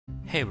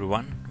Hey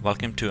everyone,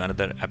 welcome to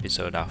another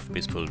episode of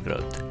Peaceful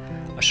Growth,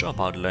 a show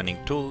about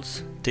learning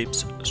tools,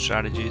 tips,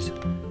 strategies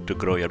to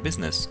grow your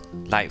business,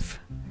 life,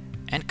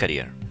 and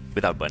career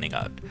without burning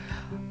out.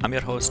 I'm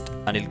your host,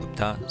 Anil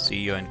Gupta,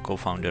 CEO and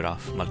co-founder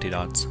of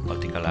Multidots,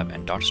 Multicollab,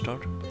 and Dot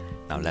Store.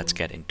 Now let's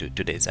get into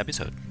today's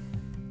episode.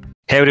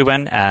 Hey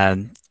everyone,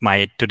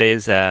 my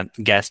today's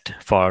guest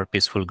for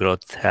Peaceful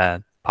Growth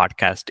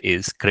podcast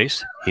is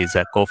Chris. He's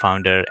a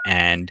co-founder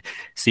and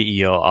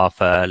CEO of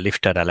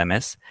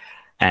LifterLMS.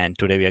 And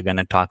today we are going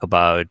to talk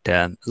about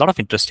a lot of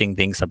interesting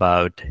things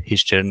about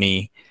his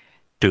journey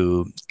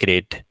to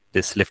create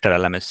this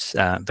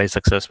LifterLMS, very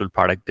successful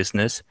product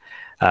business,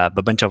 a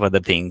bunch of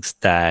other things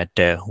that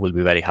will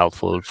be very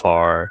helpful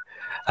for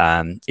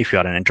if you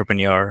are an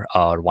entrepreneur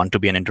or want to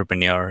be an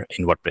entrepreneur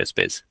in WordPress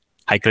space.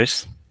 Hi,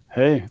 Chris.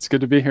 Hey, it's good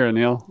to be here,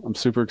 Anil. I'm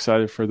super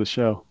excited for the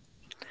show.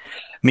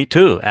 Me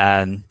too.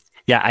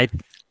 Yeah,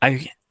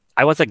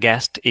 I was a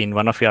guest in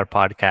one of your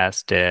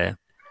podcasts,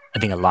 I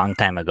think a long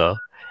time ago.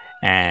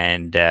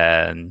 And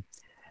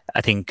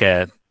I think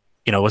it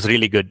was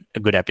really a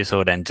good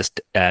episode, and just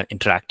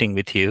interacting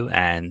with you,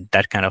 and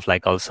that kind of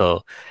like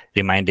also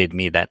reminded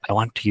me that I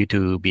want you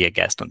to be a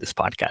guest on this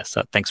podcast.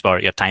 So thanks for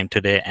your time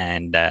today,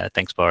 and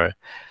thanks for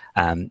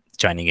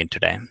joining in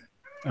today.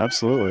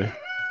 Absolutely.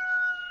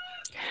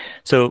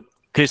 So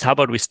Chris, how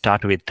about we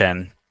start with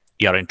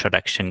your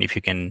introduction? If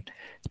you can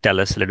tell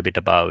us a little bit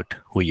about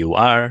who you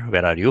are,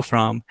 where are you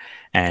from,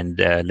 and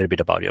a little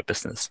bit about your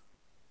business.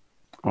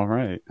 All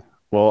right.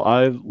 Well,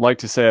 I like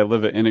to say I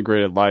live an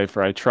integrated life,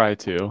 or I try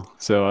to.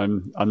 So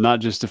I'm not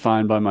just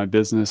defined by my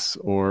business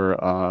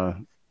or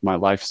my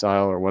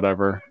lifestyle or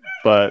whatever,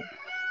 but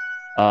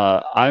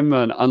I'm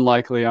an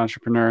unlikely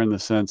entrepreneur in the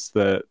sense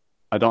that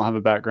I don't have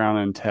a background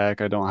in tech.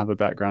 I don't have a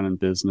background in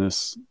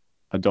business.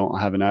 I don't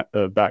have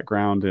a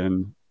background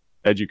in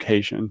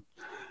education.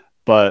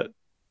 But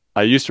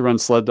I used to run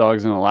sled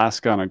dogs in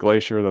Alaska on a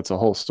glacier. That's a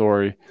whole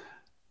story.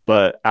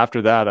 But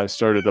after that, I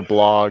started a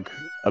blog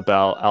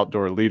about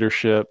outdoor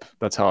leadership.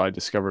 That's how I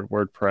discovered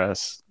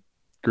WordPress.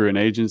 Grew an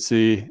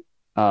agency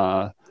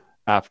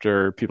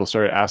after people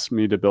started asking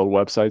me to build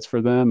websites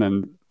for them,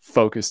 and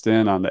focused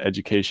in on the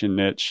education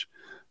niche,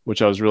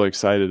 which I was really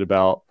excited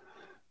about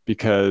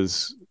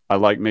because I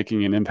like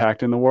making an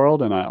impact in the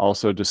world. And I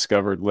also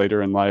discovered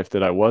later in life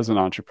that I was an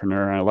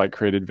entrepreneur, and I like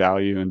created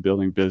value and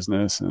building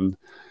business and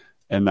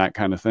that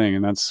kind of thing.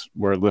 And that's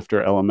where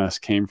LifterLMS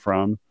came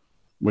from,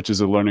 which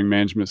is a learning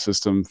management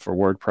system for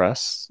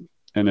WordPress.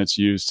 And it's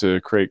used to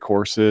create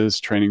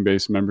courses,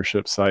 training-based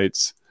membership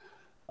sites.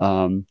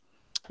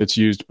 It's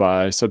used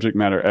by subject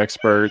matter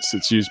experts.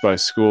 It's used by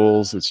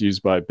schools. It's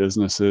used by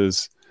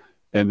businesses.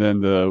 And then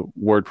the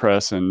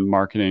WordPress and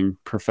marketing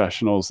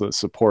professionals that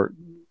support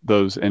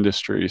those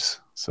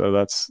industries. So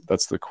that's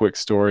the quick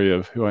story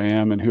of who I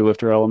am and who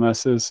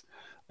LifterLMS is.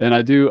 And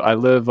I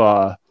live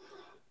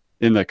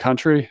in the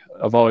country.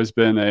 I've always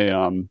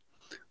been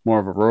more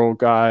of a rural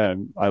guy.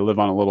 I live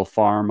on a little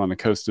farm on the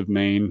coast of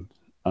Maine.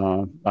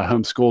 I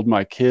homeschooled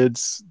my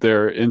kids.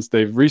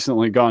 They've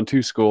recently gone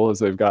to school as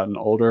they've gotten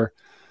older,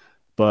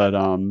 but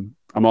I'm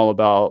all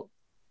about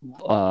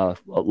a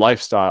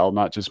lifestyle,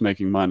 not just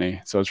making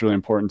money. So it's really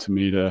important to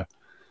me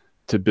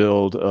to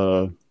build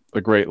a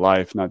great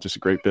life, not just a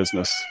great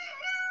business.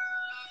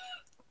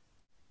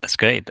 That's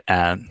great.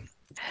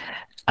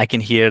 I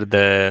can hear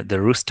the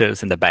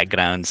roosters in the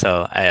background,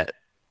 so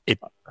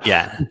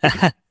yeah.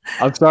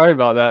 I'm sorry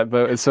about that,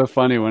 but it's so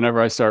funny.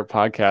 Whenever I start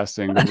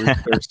podcasting, the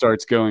rooster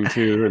starts going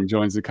too and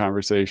joins the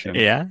conversation.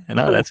 Yeah,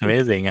 no, that's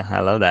amazing. I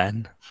love that.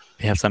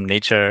 We have some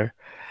nature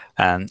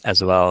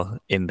as well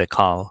in the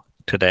call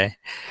today.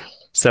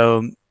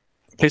 So,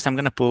 please, I'm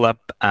going to pull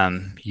up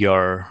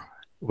your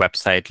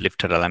website,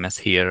 LifterLMS,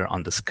 here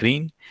on the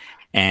screen,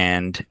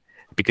 and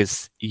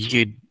because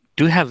you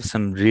do have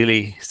some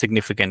really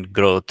significant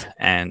growth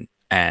and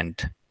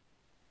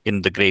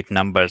in the great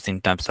numbers in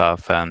terms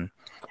of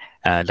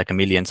like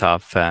millions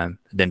of the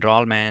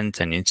enrollments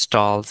and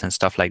installs and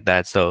stuff like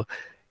that. So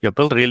you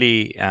built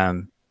really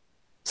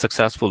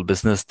successful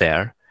business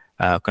there.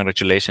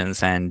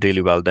 Congratulations, and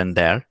really well done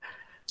there.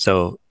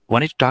 So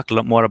wanted to talk a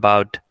lot more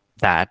about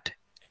that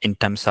in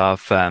terms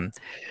of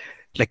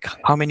like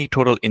how many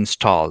total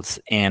installs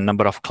and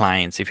number of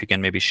clients, if you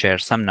can maybe share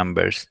some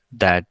numbers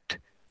that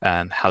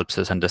helps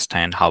us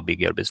understand how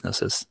big your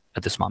business is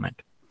at this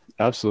moment.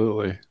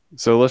 Absolutely.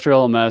 So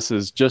LifterLMS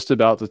is just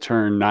about to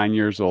turn 9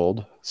 years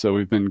old. So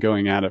we've been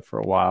going at it for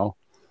a while.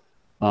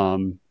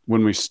 When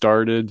we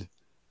started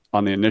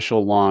on the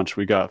initial launch,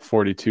 we got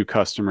 42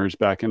 customers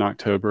back in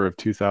October of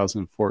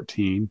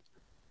 2014.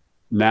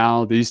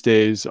 Now, these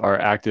days, our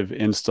active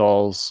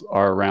installs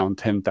are around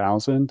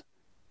 10,000.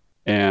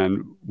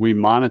 And we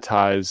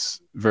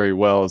monetize very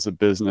well as a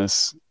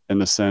business in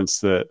the sense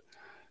that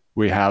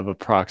we have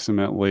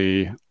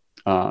approximately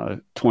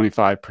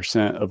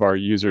 25% of our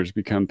users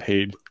become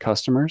paid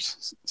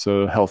customers.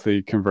 So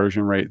healthy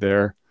conversion rate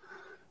there.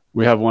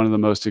 We have one of the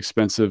most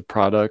expensive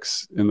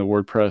products in the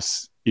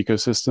WordPress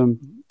ecosystem.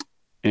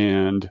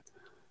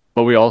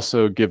 But we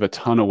also give a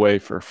ton away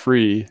for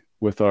free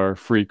with our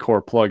free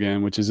core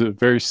plugin, which is a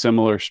very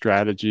similar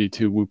strategy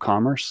to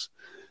WooCommerce,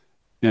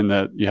 in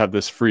that you have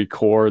this free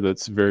core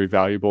that's very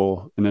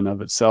valuable in and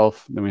of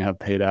itself. Then we have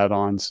paid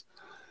add-ons.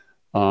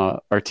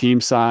 Our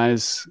team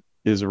size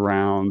is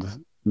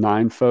around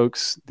 9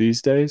 folks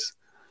these days.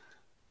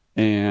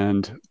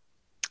 And,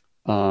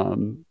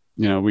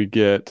 we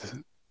get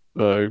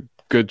a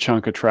good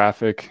chunk of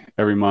traffic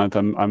every month.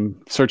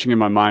 I'm searching in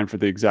my mind for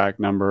the exact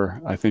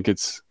number. I think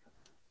it's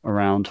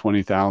around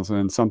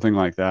 20,000, something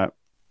like that.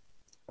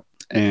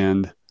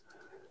 And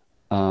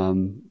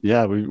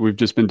we've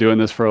just been doing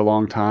this for a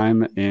long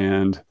time.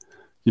 And,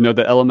 the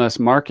LMS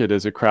market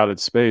is a crowded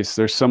space.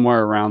 There's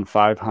somewhere around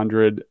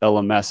 500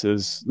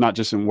 LMSs, not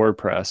just in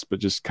WordPress, but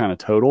just kind of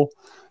total.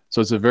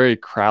 So it's a very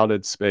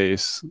crowded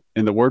space.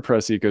 In the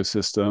WordPress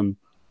ecosystem,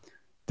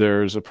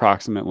 there's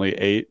approximately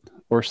 8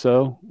 or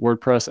so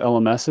WordPress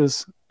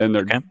LMSs, and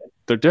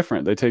they're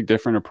different. They take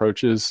different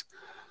approaches,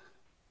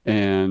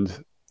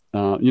 and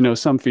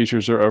some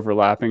features are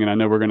overlapping. And I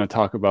know we're going to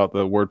talk about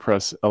the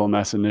WordPress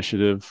LMS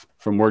initiative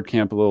from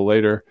WordCamp a little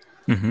later,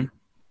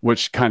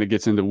 which kind of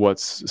gets into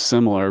what's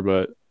similar.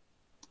 But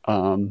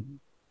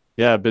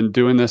I've been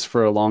doing this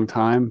for a long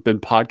time, been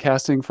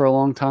podcasting for a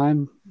long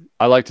time.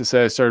 I like to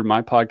say I started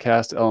my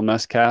podcast,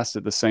 LMS Cast,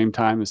 at the same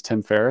time as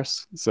Tim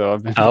Ferriss. So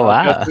I've been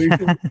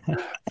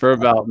podcasting for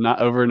about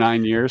over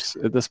 9 years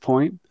at this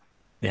point.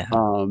 Yeah.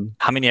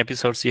 How many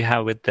episodes do you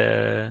have with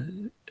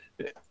the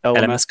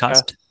LMS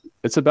Cast?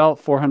 It's about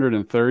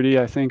 430,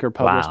 I think, are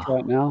published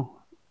right now.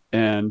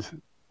 And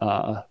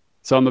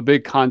so I'm a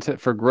big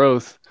content for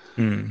growth.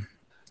 In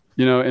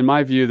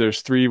my view,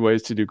 there's 3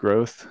 ways to do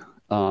growth.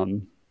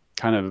 Kind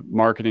of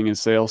marketing and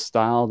sales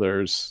style.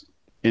 There's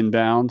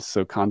inbound,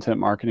 so content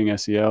marketing,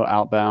 SEO,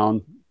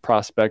 outbound,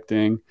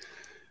 prospecting,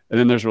 and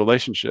then there's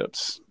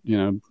relationships,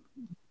 doing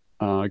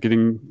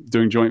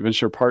joint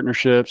venture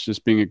partnerships,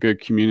 just being a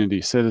good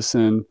community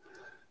citizen,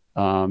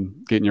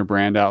 getting your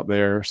brand out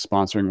there,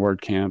 sponsoring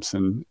WordCamps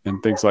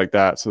and things like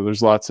that. So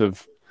there's lots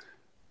of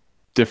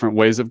different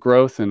ways of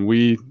growth. And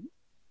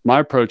my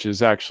approach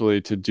is actually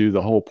to do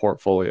the whole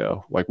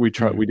portfolio. Like we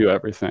do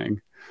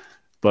everything,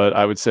 but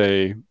I would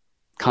say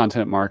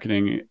content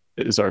marketing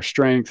is our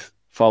strength,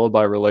 followed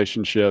by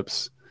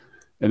relationships.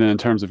 And then in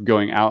terms of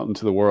going out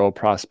into the world,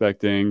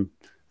 prospecting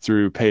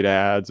through paid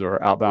ads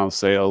or outbound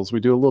sales, we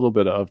do a little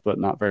bit of, but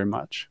not very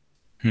much.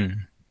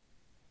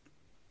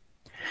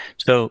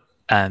 So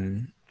let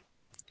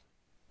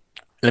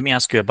me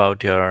ask you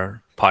about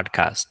your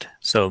podcast.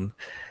 So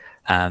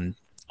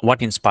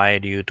what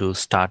inspired you to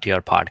start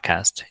your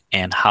podcast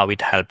and how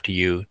it helped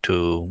you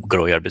to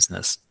grow your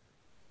business?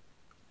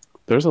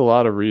 There's a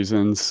lot of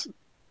reasons.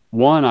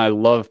 One, I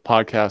love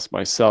podcasts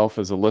myself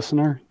as a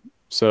listener.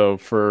 So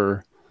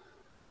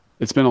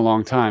it's been a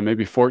long time,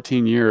 maybe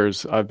 14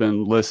 years, I've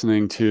been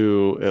listening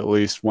to at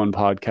least one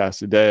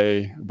podcast a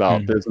day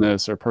about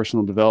business or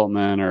personal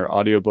development or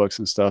audiobooks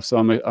and stuff. So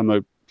I'm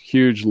a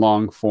huge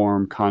long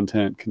form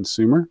content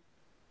consumer.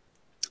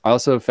 I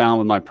also found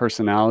with my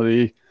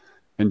personality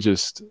and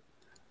just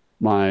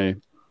my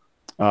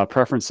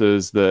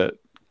preferences that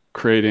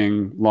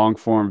creating long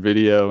form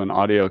video and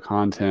audio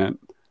content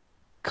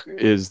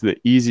is the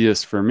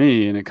easiest for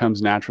me, and it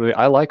comes naturally.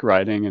 I like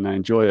writing and I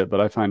enjoy it,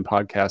 but I find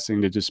podcasting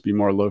to just be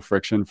more low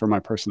friction for my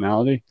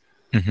personality.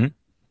 And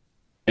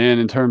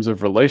in terms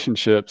of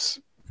relationships,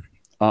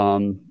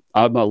 I'm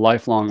a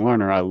lifelong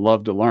learner. I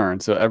love to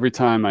learn. So every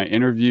time I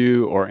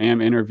interview or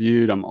am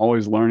interviewed, I'm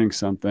always learning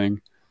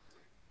something.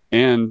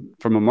 And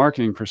from a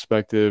marketing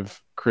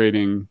perspective,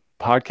 creating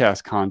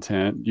podcast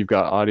content, you've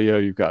got audio,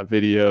 you've got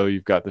video,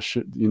 you've got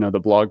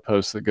the blog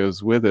post that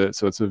goes with it.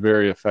 So it's a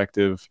very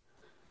effective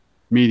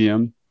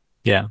medium.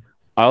 Yeah.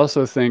 I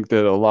also think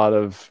that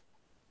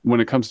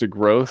when it comes to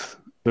growth,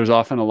 there's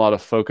often a lot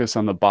of focus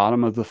on the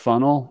bottom of the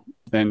funnel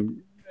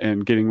and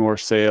getting more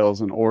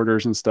sales and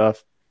orders and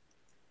stuff.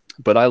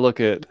 But I look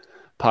at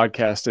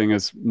podcasting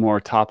as more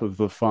top of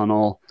the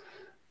funnel,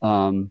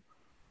 content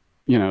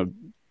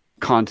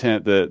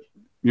that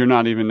you're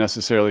not even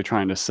necessarily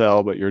trying to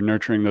sell, but you're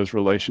nurturing those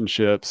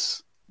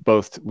relationships,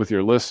 both with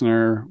your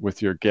listener,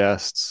 with your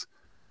guests.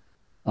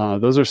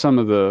 Those are some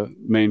of the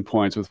main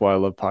points with why I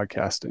love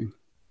podcasting.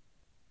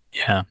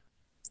 Yeah.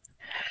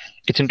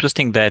 It's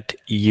interesting that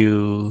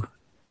you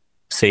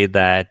say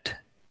that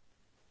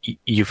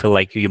you feel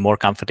like you're more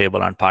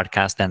comfortable on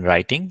podcast than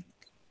writing.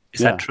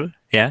 Is that true?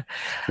 Yeah.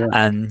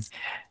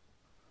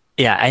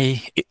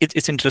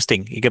 It's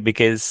interesting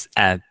because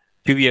a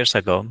few years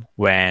ago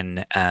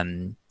when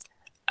I'm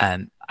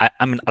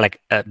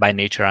by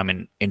nature, I'm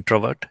an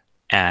introvert,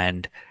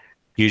 and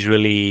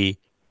usually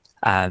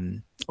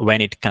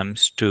when it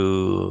comes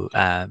to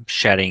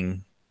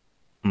sharing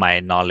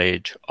my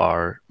knowledge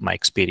or my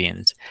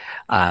experience,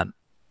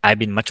 I've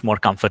been much more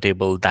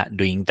comfortable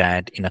doing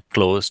that in a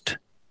closed,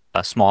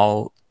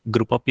 small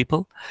group of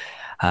people.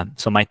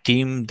 So my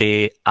team,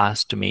 they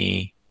asked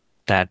me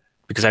that,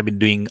 because I've been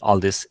doing all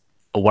this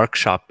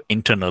workshop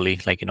internally,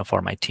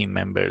 for my team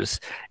members,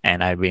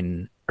 and I've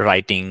been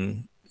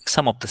writing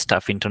some of the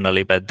stuff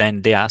internally, but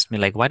then they asked me,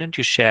 why don't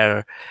you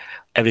share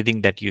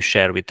everything that you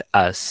share with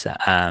us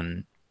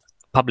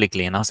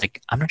publicly. And I was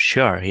like, I'm not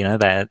sure,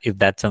 that if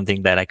that's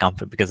something that I come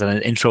from, because I'm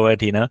an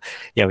introvert,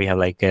 yeah, we have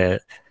like a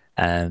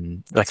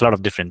lot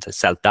of different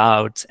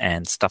self-doubts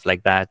and stuff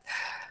like that.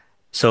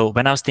 So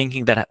when I was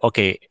thinking that,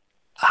 okay,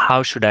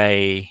 how should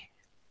I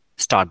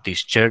start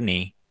this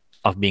journey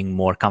of being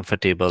more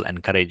comfortable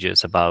and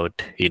courageous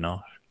about,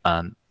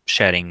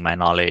 sharing my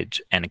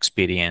knowledge and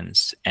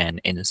experience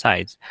and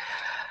insights,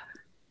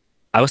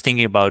 I was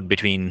thinking about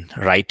between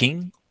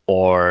writing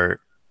or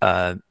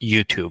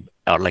YouTube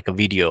or like a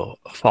video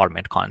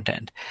format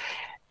content.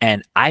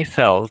 And I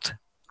felt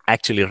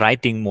actually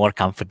writing more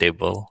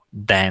comfortable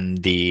than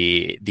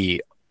the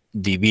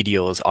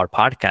videos or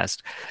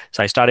podcast.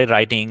 So I started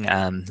writing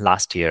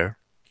last year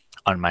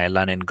on my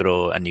Learn and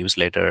Grow a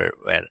newsletter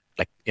where,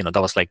 like,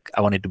 that was like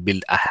I wanted to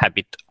build a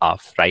habit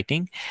of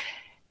writing.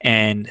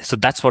 And so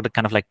that's what the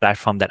kind of like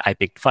platform that I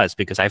picked first,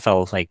 because I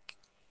felt like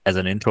as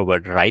an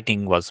introvert,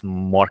 writing was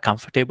more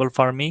comfortable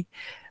for me.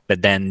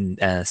 But then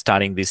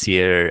starting this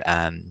year,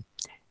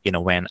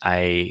 when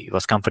I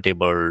was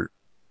comfortable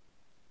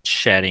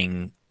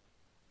sharing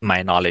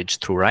my knowledge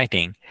through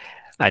writing,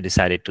 I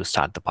decided to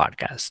start the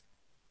podcast.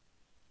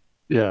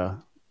 Yeah.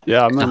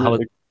 Yeah. So how?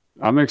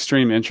 I'm an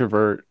extreme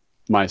introvert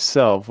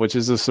myself, which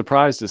is a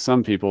surprise to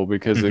some people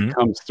because it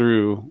comes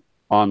through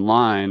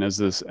online as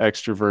this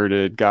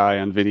extroverted guy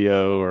on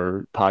video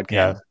or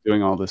podcast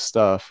doing all this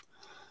stuff.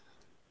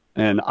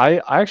 And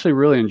I actually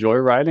really enjoy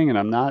writing, and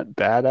I'm not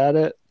bad at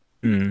it,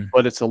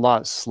 but it's a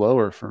lot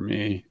slower for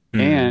me.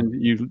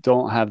 And you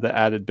don't have the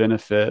added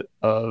benefit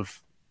of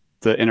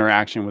the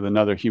interaction with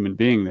another human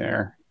being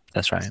there.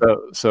 That's right.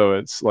 So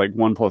it's like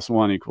 1 +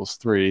 1 =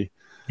 3.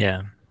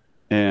 Yeah.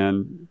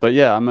 But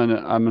yeah, I'm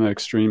an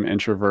extreme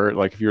introvert.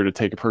 Like if you were to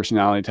take a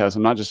personality test,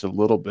 I'm not just a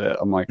little bit,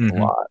 I'm like a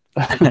lot.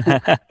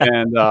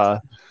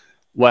 And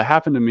what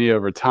happened to me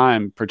over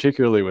time,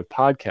 particularly with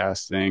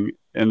podcasting,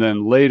 and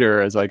then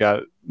later as I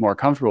got more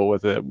comfortable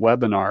with it,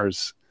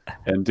 webinars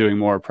and doing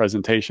more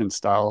presentation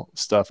style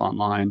stuff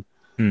online,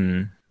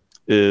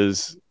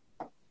 is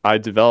I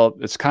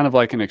developed, it's kind of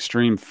like an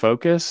extreme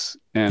focus,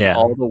 and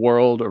all the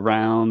world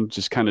around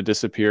just kind of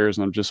disappears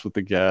and I'm just with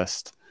the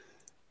guest.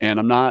 And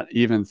I'm not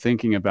even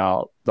thinking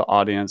about the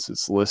audience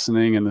that's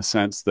listening, in the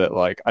sense that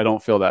like I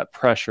don't feel that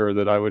pressure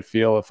that I would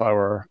feel if I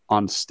were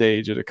on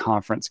stage at a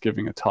conference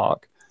giving a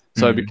talk.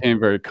 So I became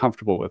very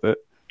comfortable with it.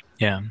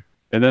 Yeah.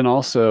 And then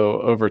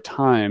also over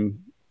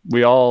time,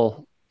 we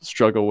all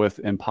struggle with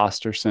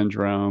imposter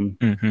syndrome.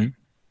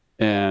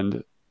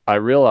 And I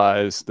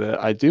realized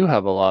that I do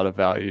have a lot of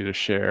value to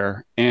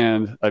share.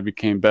 And I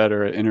became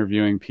better at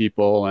interviewing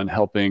people and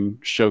helping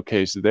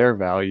showcase their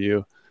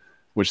value,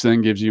 which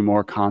then gives you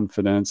more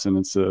confidence. And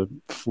it's a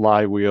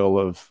flywheel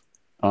of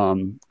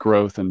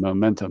growth and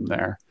momentum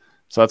there.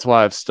 So that's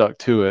why I've stuck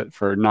to it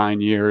for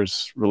 9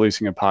 years,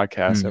 releasing a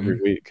podcast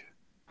every week.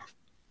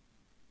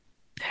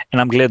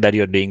 And I'm glad that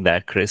you're doing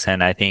that, Chris.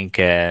 And I think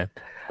I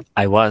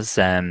was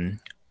in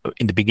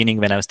the beginning,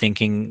 when I was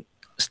thinking,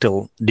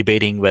 still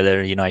debating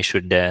whether I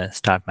should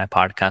start my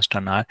podcast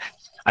or not.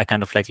 I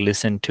kind of like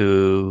listened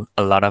to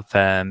a lot of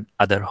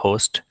other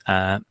hosts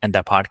and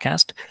their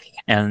podcast,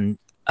 and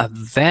a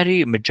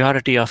very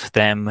majority of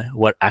them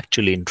were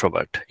actually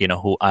introvert,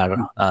 who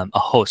are a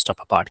host of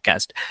a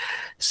podcast.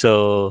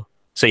 So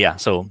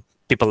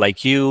people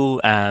like you,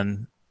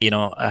 kind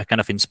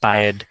of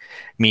inspired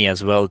me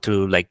as well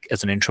to, like,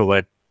 as an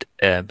introvert,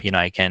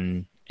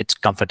 it's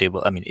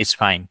comfortable. I mean, it's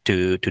fine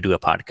to do a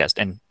podcast.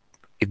 And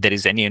if there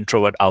is any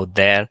introvert out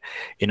there,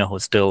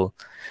 who's still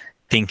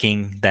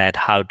thinking that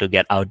how to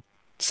get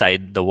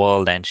outside the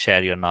world and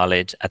share your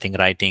knowledge, I think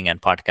writing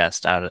and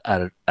podcast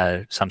are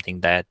something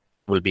that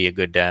will be a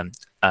good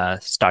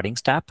starting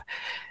step.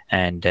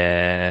 And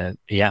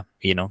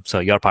so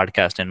your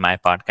podcast and my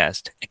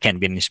podcast can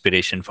be an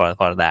inspiration for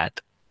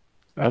that.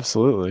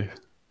 Absolutely.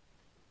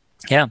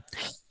 Yeah.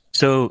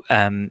 So,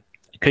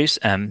 Chris,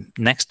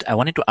 next, I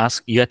wanted to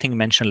ask you, I think you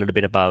mentioned a little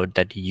bit about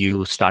that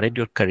you started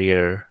your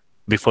career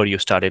before you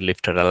started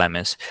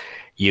LifterLMS.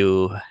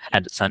 You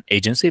had some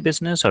agency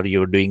business, or you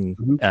were doing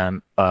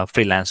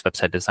freelance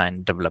website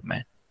design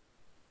development?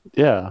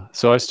 Yeah.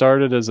 So I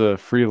started as a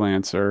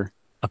freelancer.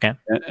 Okay.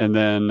 And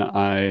then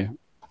I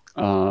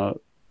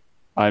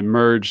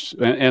merged,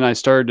 and I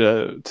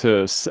started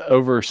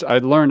I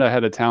learned I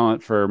had a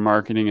talent for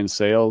marketing and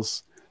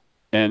sales.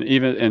 And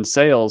even in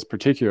sales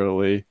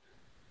particularly,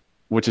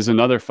 which is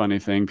another funny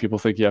thing, people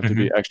think you have to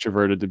be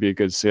extroverted to be a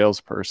good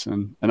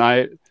salesperson.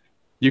 And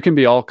you can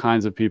be all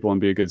kinds of people and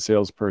be a good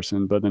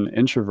salesperson, but an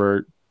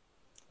introvert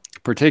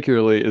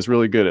particularly is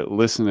really good at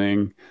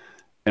listening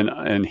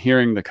and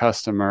hearing the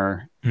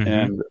customer.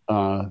 And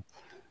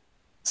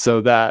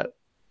so that,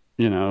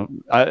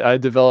 I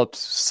developed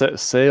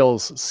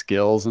sales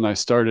skills, and I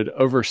started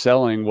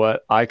overselling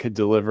what I could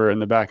deliver in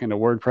the back end of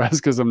WordPress,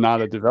 because I'm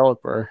not a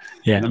developer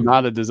and I'm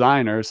not a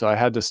designer. So I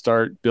had to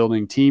start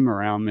building team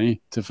around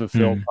me to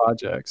fulfill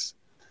projects,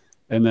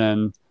 and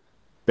then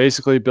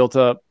basically built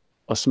up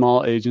a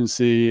small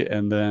agency,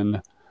 and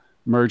then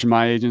merged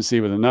my agency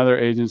with another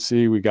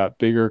agency. We got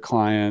bigger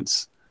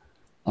clients,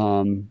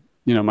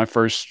 My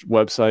first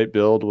website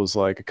build was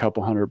like a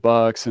couple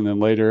 $100, and then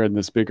later in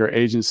this bigger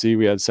agency,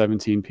 we had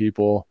 17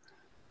 people.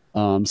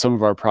 Some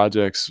of our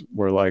projects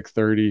were like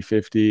 30,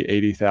 50,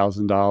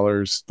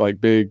 $80,000, like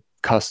big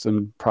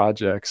custom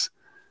projects.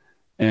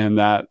 And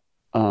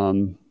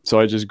so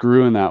I just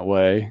grew in that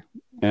way.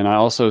 And I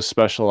also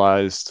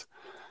specialized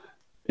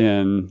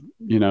in,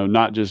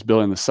 not just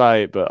building the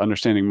site, but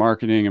understanding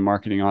marketing and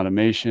marketing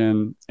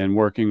automation and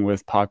working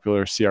with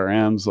popular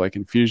CRMs like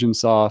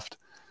Infusionsoft.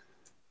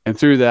 And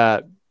through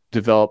that,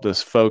 developed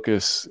this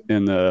focus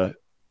in the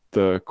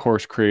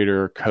course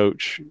creator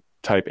coach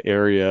type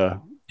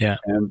area. Yeah.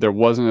 And there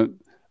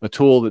wasn't a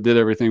tool that did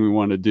everything we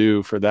wanted to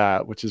do for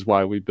that, which is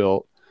why we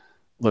built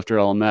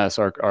LifterLMS.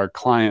 Our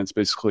clients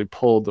basically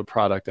pulled the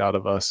product out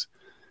of us,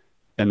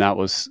 and that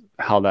was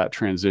how that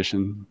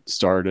transition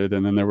started.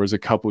 And then there was a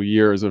couple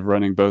years of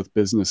running both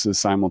businesses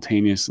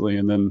simultaneously,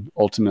 and then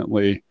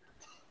ultimately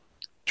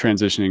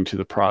transitioning to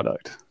the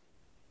product.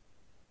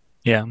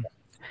 Yeah.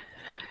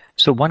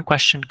 So one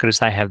question,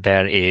 Chris, I have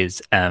there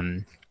is,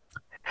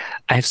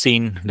 I've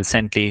seen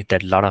recently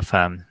that a lot of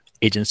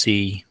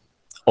agency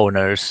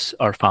owners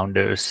or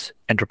founders,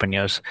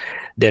 entrepreneurs,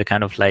 they're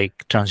kind of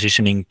like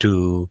transitioning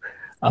to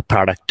a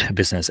product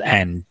business.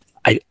 And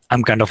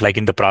I'm kind of like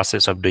in the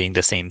process of doing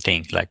the same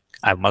thing. Like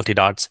I have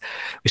Multi-Dots.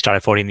 We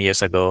started 14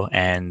 years ago,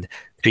 and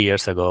 3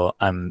 years ago,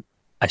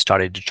 I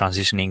started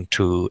transitioning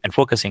to and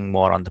focusing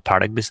more on the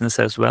product business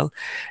as well.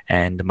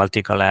 And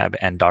Multi-Collab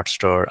and Dot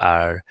Store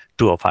are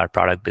two of our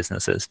product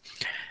businesses.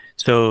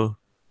 So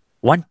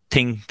one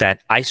thing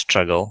that I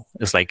struggle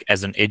is like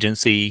as an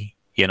agency,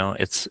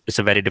 it's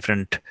a very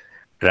different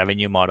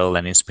revenue model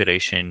and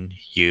inspiration.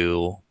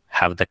 You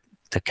have the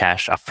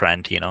cash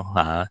upfront,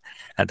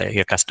 and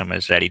your customer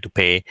is ready to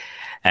pay,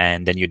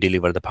 and then you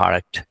deliver the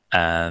product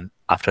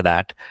after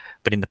that.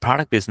 But in the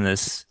product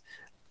business,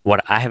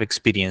 what I have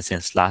experienced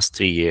since last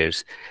 3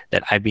 years,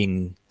 that I've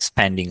been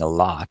spending a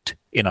lot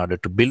in order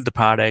to build the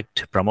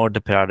product, promote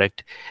the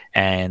product,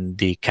 and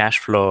the cash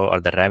flow or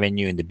the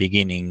revenue in the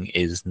beginning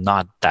is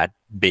not that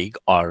big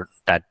or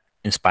that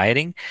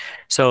inspiring.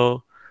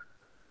 So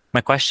my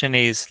question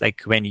is,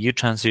 like, when you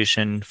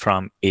transition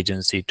from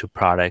agency to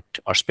product,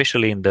 or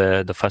especially in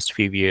the first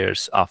few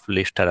years of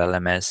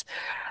LifterLMS,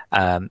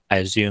 I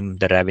assume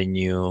the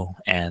revenue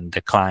and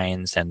the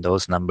clients and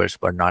those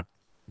numbers were not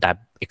that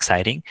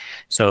exciting.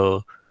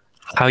 So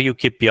how you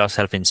keep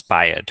yourself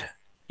inspired,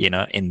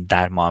 in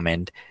that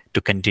moment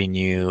to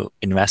continue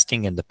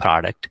investing in the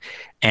product?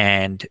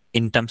 And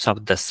in terms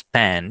of the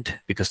spend,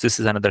 because this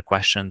is another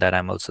question that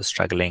I'm also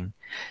struggling,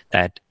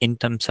 that in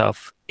terms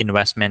of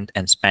investment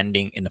and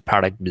spending in the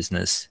product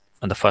business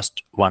on the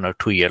first 1 or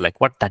 2 year, like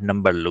what that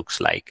number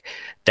looks like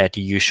that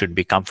you should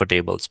be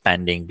comfortable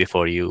spending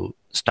before you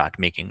start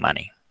making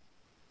money.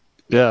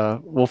 Yeah.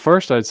 Well,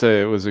 first, I'd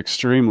say it was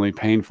extremely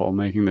painful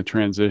making the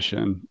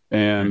transition.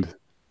 And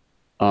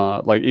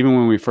like even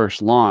when we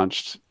first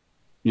launched,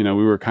 we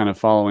were kind of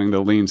following the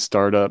lean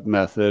startup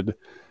method,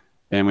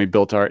 and we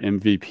built our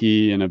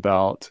MVP in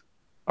about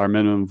our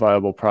minimum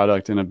viable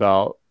product in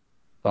about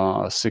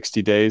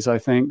 60 days, I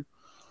think,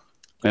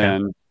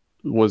 and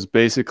was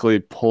basically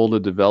pulled a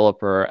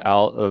developer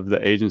out of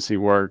the agency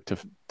work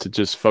to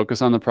just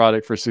focus on the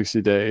product for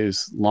 60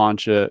 days,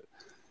 launch it.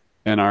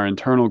 And our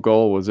internal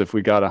goal was if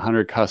we got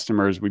 100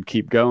 customers, we'd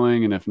keep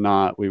going. And if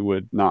not, we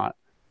would not.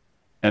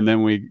 And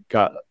then we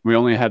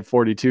only had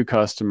 42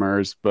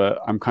 customers, but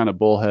I'm kind of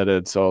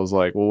bullheaded. So I was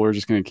like, well, we're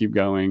just going to keep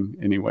going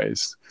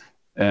anyways.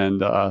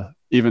 And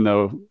even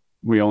though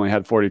we only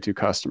had 42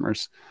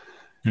 customers,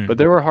 but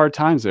there were hard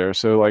times there.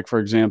 So like, for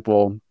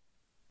example,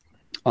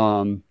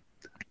 in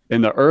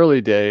the early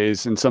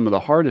days and some of the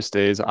hardest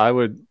days, I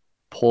would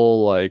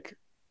pull like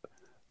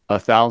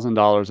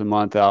 $1,000 a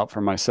month out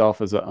for myself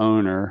as an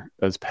owner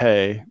as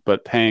pay,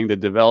 but paying the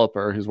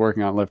developer who's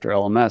working on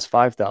LifterLMS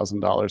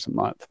 $5,000 a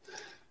month.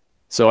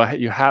 So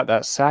you have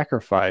that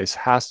sacrifice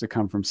has to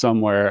come from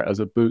somewhere as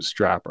a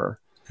bootstrapper.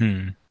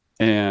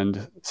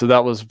 And so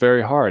that was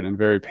very hard and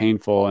very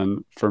painful.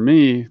 And for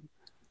me,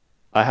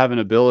 I have an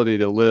ability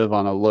to live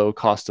on a low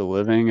cost of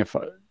living. If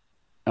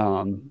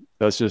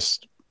that's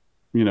just,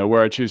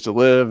 where I choose to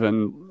live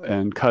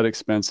and cut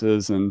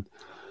expenses and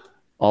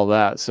all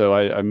that. So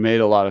I made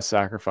a lot of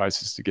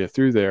sacrifices to get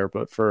through there.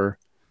 But for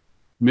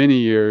many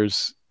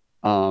years,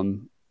 for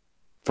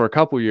a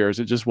couple years,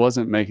 it just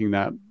wasn't making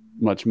that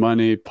much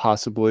money.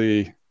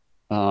 Possibly,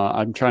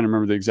 I'm trying to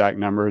remember the exact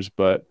numbers,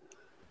 but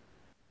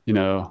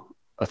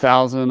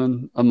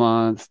 1,000 a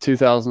month,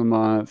 2,000 a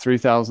month,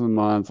 3,000 a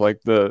month.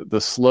 Like the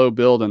slow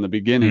build in the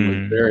beginning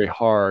was very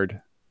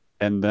hard,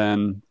 and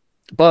then,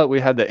 but we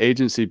had the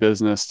agency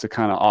business to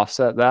kind of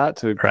offset that,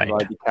 to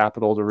provide the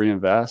capital to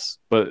reinvest.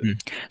 But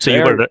so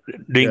you were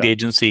doing the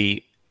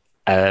agency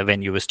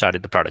when you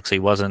started the product. So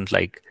it wasn't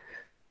like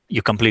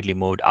you completely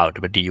moved out,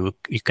 but you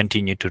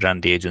continued to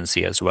run the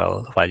agency as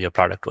well while your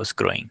product was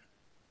growing.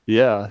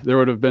 Yeah, there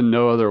would have been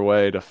no other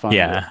way to fund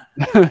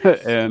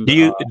it. And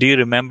do you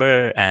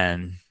remember,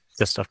 and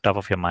just off the top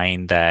of your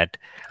mind, that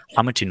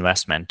how much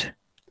investment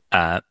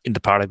in the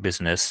product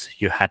business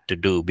you had to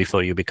do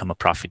before you become a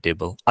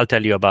profitable. I'll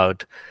tell you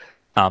about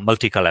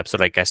Multi-Collab. So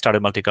like I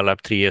started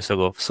Multi-Collab 3 years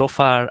ago. So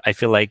far, I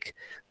feel like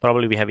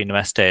probably we have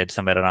invested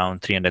somewhere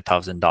around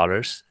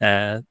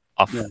 $300,000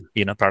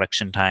 of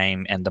production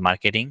time and the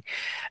marketing.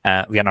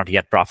 We are not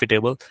yet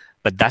profitable,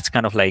 but that's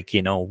kind of like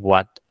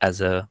what,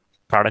 as a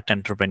product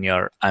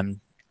entrepreneur,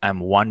 I'm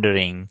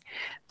wondering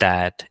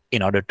that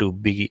in order to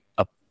be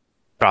a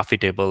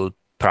profitable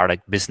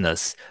product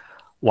business,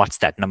 what's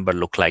that number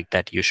look like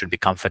that you should be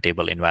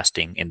comfortable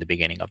investing in the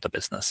beginning of the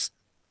business?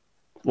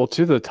 Well,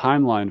 to the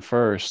timeline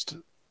first,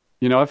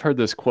 I've heard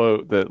this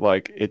quote that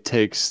like it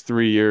takes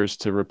 3 years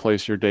to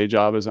replace your day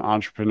job as an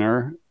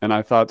entrepreneur. And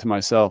I thought to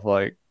myself,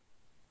 like,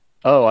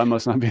 oh, I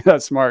must not be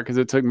that smart because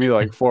it took me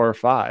like 4 or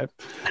 5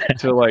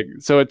 to like,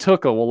 so it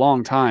took a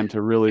long time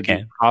to really be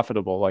Okay.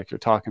 profitable, like you're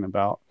talking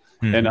about,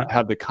 and Mm-hmm.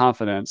 have the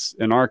confidence.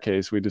 In our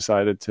case, we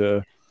decided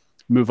to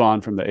move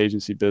on from the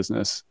agency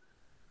business.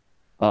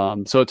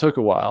 So it took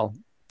a while.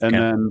 And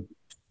Okay. then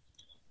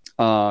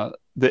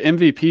the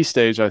MVP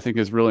stage, I think,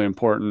 is really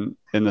important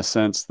in the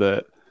sense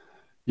that,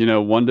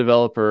 one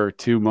developer,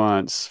 2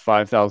 months,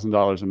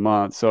 $5,000 a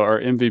month. So our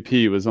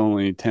MVP was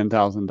only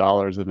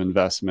 $10,000 of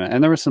investment.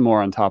 And there was some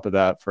more on top of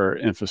that for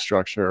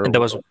infrastructure. And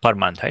that was per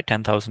month, right?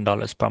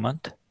 $10,000 per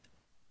month or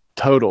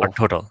Total.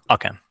 total?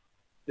 Okay.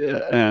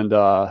 And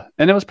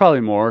it was probably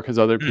more because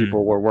other Mm.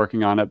 people were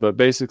working on it. But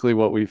basically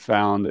what we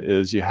found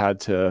is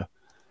the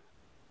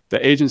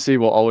agency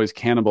will always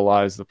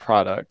cannibalize the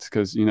product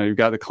because, you've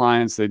got the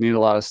clients, they need a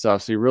lot of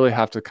stuff. So you really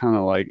have to kind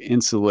of like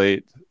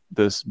insulate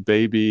this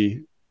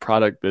baby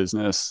product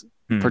business,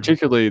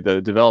 particularly the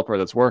developer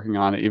that's working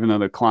on it, even though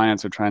the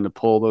clients are trying to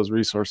pull those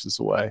resources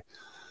away.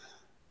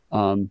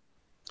 But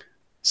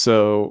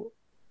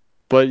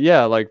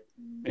yeah, like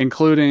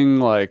including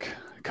like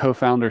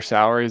co-founder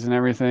salaries and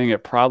everything,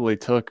 it probably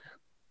took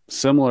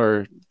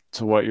similar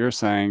to what you're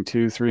saying,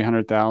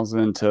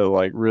 200,000-300,000 to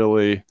like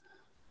really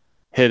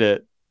hit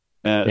it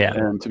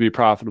and to be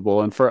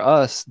profitable. And for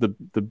us,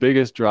 the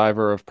biggest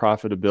driver of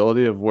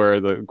profitability of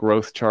where the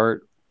growth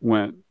chart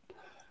went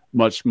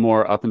much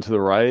more up and to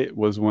the right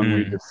was when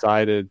we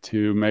decided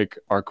to make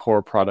our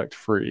core product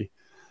free.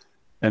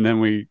 And then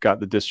we got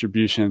the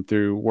distribution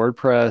through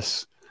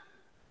WordPress.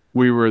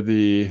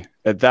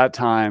 At that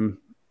time,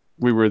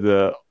 we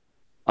were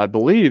I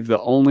believe, the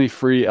only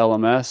free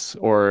LMS,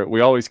 or we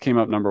always came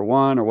up number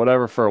one or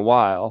whatever for a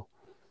while.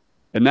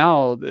 And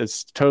now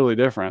it's totally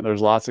different.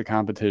 There's lots of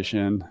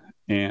competition.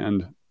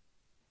 And,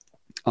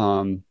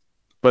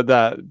 but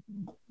that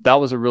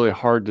was a really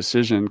hard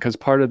decision because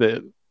part of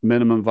the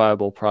minimum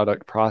viable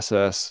product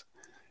process,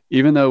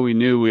 even though we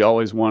knew we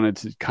always wanted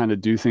to kind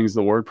of do things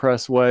the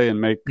WordPress way and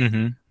make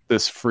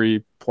this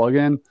free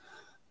plugin,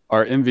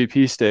 our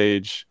MVP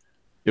stage,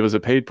 it was a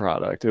paid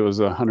product. It was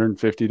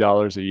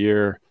 $150 a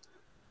year.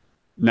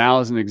 Now,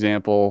 as an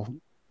example,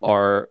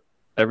 our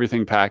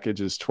everything package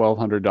is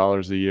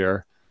 $1,200 a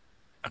year.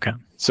 Okay.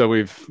 So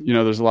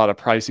there's a lot of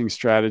pricing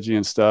strategy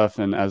and stuff.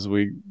 And as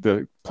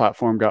the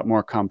platform got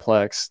more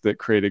complex, that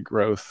created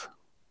growth.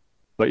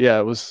 But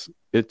yeah,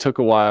 it took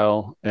a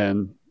while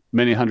and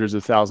many hundreds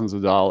of thousands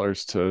of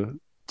dollars to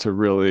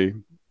really,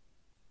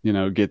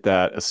 get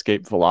that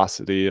escape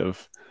velocity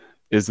of,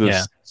 is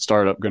this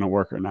startup going to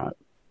work or not?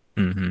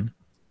 Mm-hmm.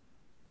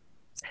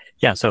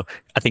 Yeah. So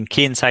I think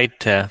key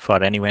insight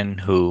for anyone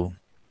who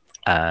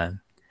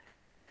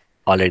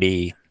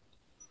already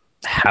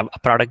have a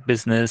product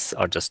business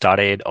or just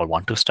started or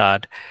want to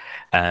start,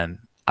 I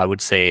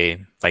would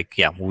say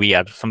we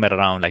are somewhere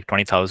around like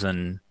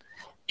 20,000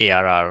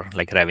 ARR,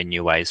 like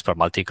revenue wise for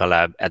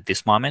Multi-Collab at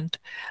this moment.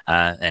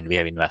 And we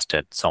have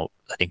invested, so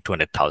I think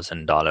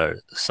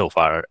 $200,000 so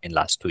far in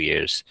last 2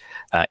 years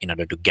in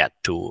order to get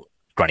to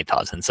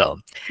 20,000. So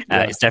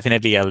it's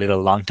definitely a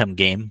little long-term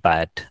game,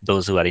 but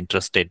those who are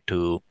interested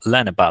to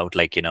learn about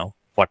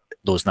what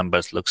those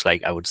numbers looks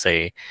like, I would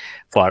say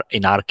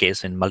in our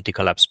case, in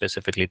Multi-Collab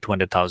specifically,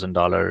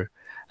 $200,000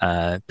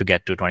 to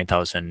get to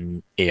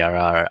 20,000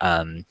 ARR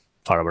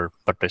for our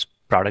WordPress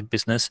product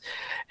business.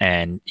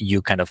 And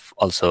you kind of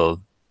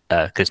also,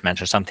 Chris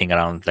mentioned something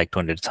around like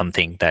 200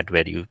 something that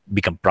where you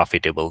become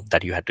profitable,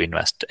 that you had to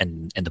invest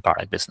in the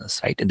product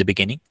business, right? In the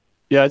beginning.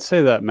 Yeah, I'd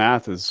say that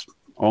math is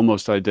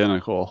almost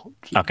identical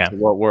to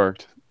what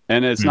worked.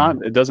 And it's not,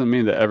 it doesn't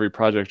mean that every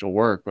project will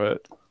work,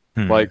 but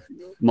like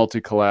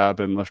Multi-Collab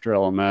and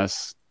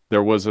LifterLMS,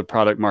 there was a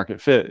product market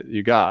fit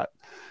you got.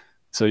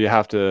 So you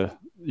have to,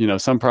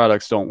 some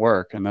products don't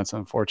work and that's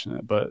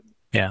unfortunate, but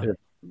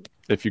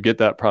if you get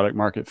that product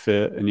market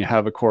fit and you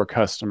have a core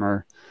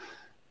customer,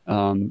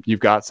 you've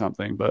got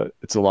something, but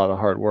it's a lot of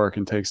hard work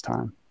and takes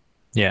time.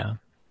 Yeah.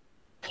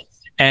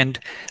 And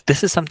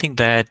this is something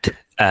that,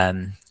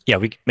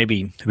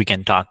 we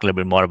can talk a little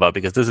bit more about,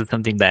 because this is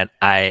something that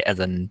I've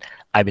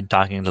been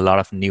talking to a lot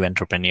of new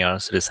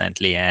entrepreneurs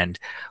recently. And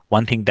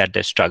one thing that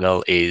they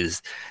struggle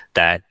is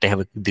that they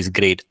have this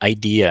great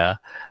idea,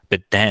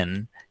 but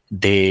then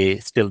they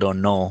still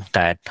don't know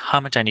that how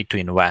much I need to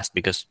invest,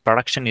 because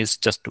production is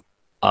just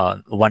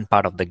one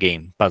part of the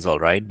game puzzle,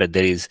 right? But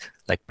there is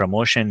like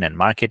promotion and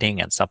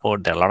marketing and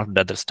support. There are a lot of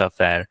other stuff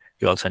where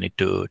you also need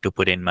to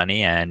put in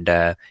money. And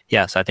so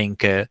I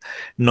think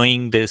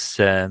knowing this,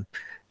 the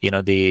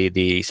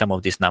some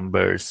of these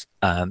numbers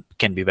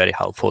can be very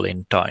helpful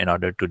in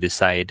order to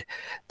decide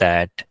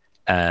that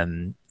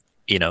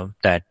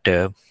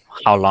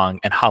how long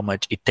and how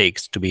much it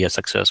takes to be a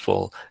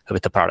successful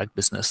with the product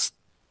business.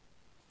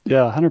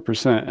 Yeah,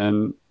 100%.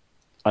 And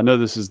I know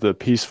this is the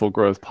Peaceful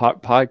Growth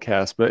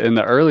podcast, but in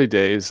the early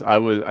days,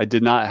 I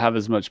did not have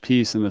as much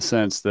peace in the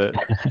sense that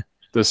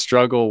the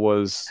struggle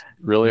was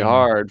really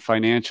hard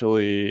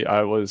financially.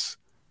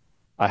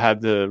 I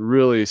had to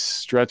really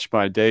stretch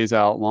my days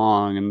out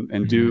long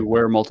and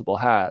wear multiple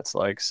hats,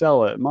 like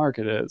sell it,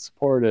 market it,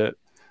 support it,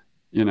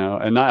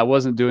 and I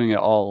wasn't doing it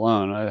all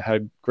alone. I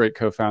had great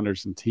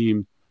co-founders and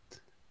team,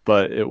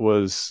 but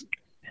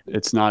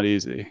it's not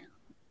easy.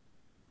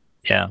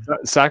 Yeah.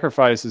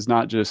 Sacrifice is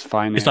not just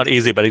finance. It's not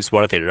easy, but it's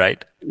worth it,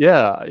 right?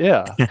 Yeah.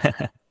 Yeah.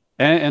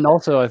 and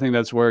also I think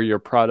that's where your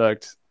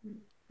product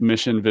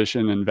mission,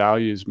 vision, and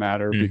values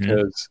matter,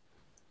 because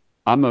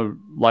I'm a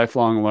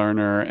lifelong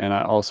learner, and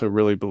I also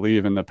really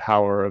believe in the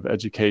power of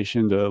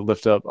education to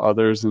lift up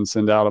others and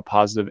send out a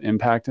positive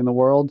impact in the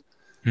world.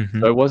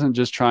 So I wasn't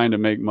just trying to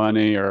make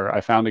money, or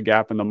I found a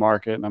gap in the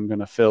market and I'm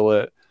going to fill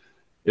it.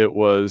 It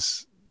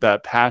was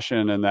that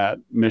passion, and that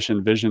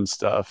mission vision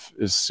stuff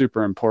is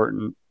super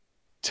important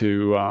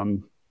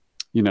to,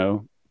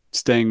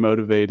 staying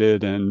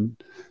motivated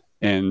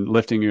and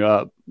lifting you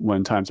up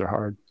when times are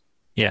hard.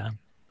 Yeah.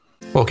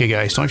 Okay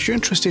guys, so if you're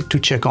interested to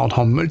check out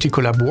how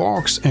Multi-Collab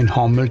works and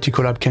how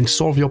Multi-Collab can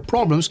solve your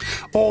problems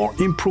or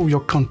improve your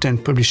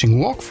content publishing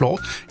workflow,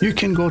 you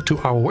can go to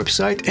our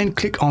website and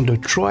click on the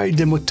Try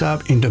Demo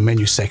tab in the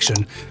menu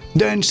section.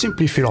 Then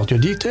simply fill out your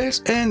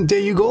details, and there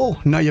you go.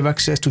 Now you have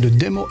access to the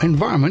demo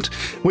environment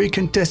where you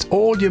can test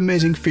all the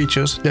amazing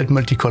features that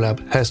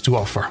Multi-Collab has to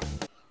offer.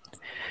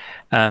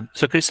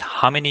 So Chris,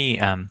 how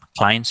many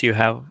clients you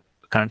have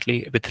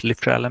currently with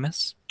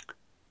LifterLMS?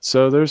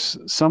 So there's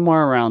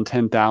somewhere around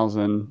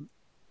 10,000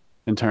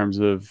 in terms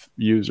of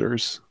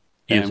users.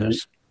 And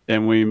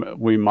we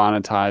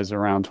monetize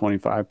around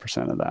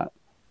 25% of that.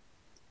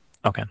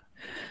 Okay.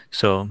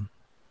 So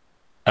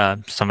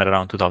somewhere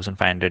around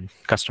 2,500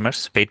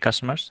 customers, paid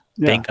customers,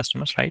 paying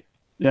customers, right?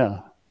 Yeah.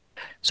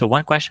 So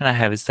one question I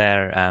have is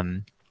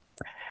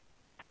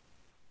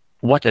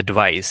what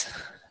advice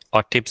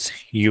or tips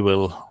you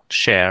will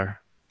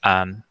share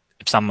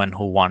if someone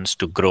who wants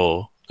to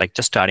grow, like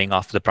just starting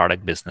off the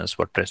product business,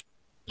 WordPress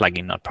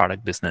plugin or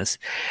product business,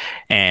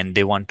 and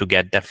they want to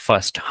get their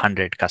first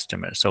 100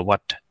 customers. So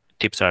what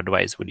tips or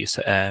advice would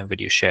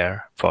you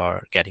share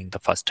for getting the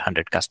first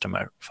 100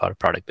 customer for a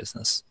product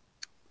business?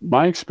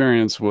 My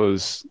experience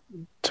was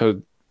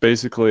to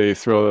basically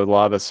throw a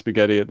lot of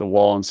spaghetti at the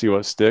wall and see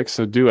what sticks.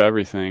 So do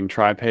everything.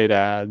 Try paid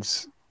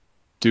ads,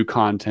 do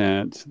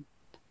content,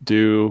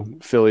 do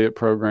affiliate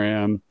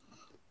program,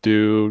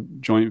 do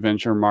joint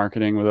venture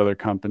marketing with other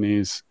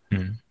companies.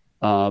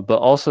 But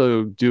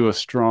also do a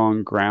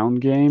strong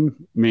ground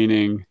game,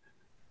 meaning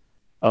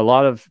a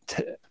lot of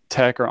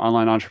tech or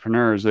online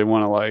entrepreneurs, they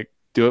want to like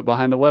do it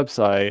behind the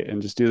website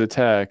and just do the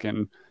tech,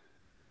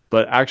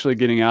 but actually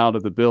getting out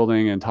of the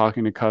building and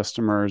talking to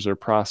customers or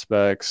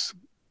prospects,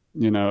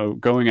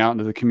 going out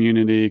into the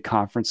community,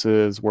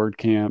 conferences,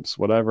 WordCamps,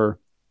 whatever,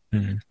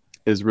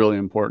 is really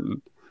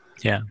important.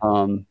 Yeah.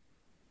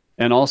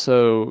 And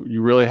also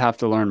you really have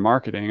to learn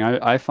marketing.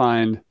 I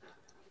find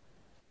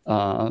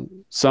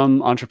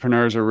some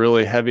entrepreneurs are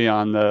really heavy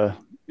on the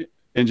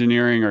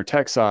engineering or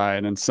tech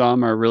side, and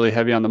some are really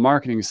heavy on the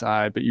marketing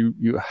side, but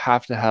you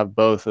have to have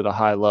both at a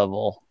high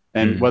level.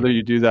 And whether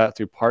you do that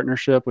through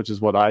partnership, which is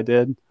what I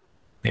did,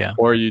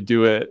 or you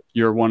do it,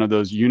 you're one of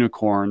those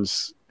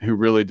unicorns who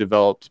really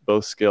developed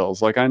both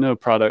skills. Like I know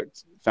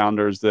product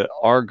founders that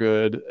are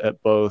good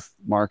at both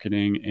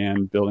marketing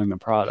and building the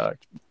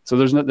product. So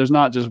there's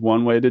not just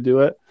one way to do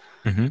it,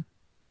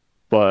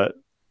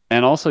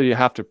 and also you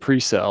have to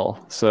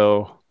pre-sell.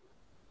 So,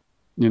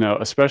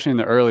 especially in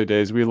the early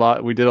days,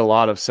 we did a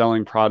lot of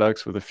selling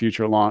products with a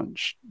future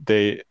launch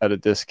date at a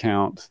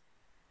discount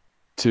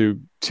to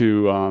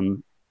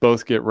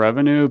both get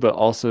revenue, but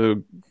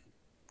also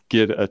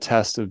get a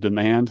test of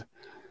demand.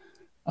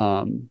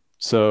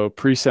 So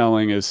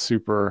pre-selling is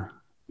super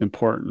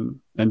important,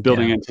 and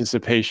building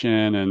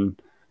anticipation and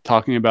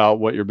talking about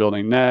what you're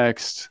building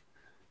next,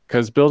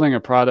 because building a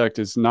product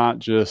is not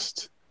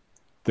just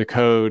the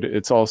code,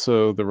 it's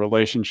also the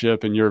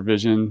relationship and your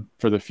vision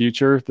for the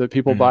future that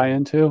people buy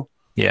into.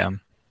 Yeah.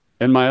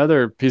 And my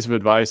other piece of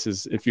advice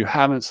is, if you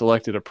haven't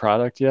selected a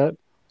product yet,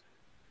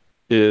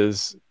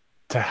 is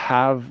to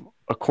have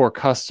a core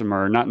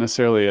customer, not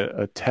necessarily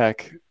a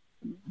tech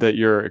that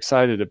you're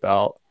excited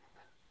about,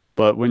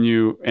 but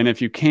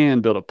if you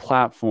can build a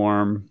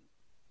platform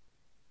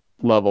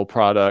level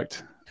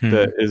product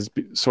that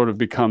sort of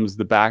becomes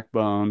the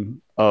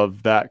backbone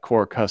of that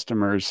core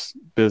customer's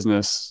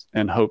business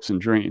and hopes and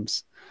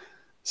dreams.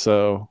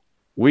 So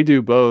we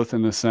do both,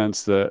 in the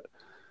sense that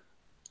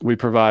we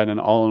provide an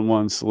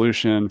all-in-one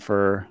solution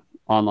for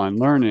online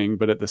learning,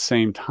 but at the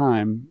same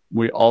time,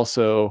 we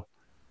also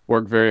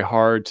work very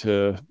hard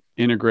to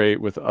integrate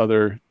with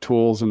other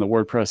tools in the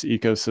WordPress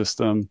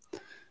ecosystem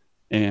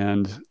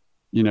and,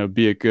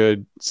 be a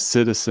good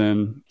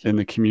citizen in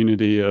the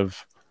community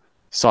of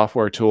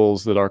software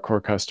tools that our core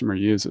customer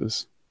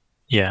uses.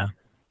 Yeah.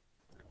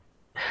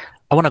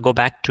 I want to go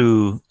back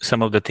to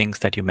some of the things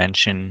that you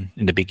mentioned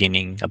in the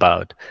beginning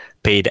about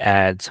paid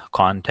ads,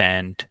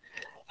 content,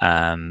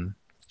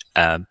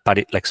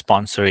 like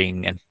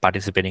sponsoring and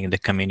participating in the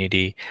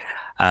community.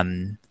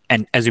 And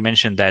as you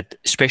mentioned that,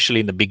 especially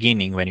in the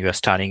beginning when you are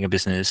starting a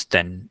business,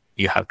 then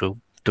you have to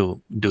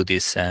do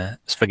this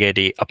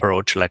spaghetti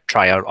approach, like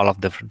try out all of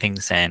the different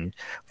things and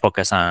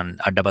focus on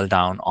or double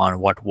down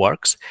on what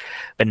works.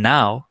 But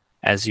now,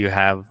 as you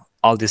have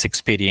all this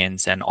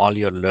experience and all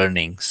your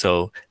learning,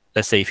 so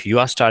let's say if you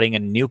are starting a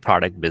new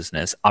product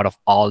business, out of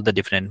all the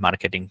different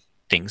marketing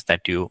things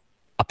that you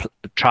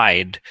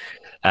tried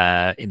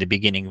in the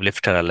beginning,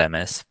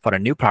 LifterLMS, for a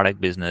new product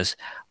business,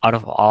 out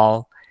of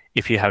all,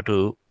 if you have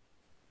to,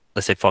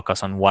 let's say,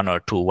 focus on one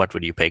or two, what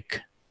would you pick?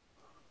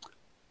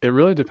 It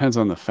really depends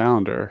on the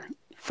founder.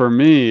 For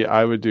me,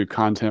 I would do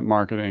content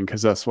marketing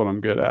because that's what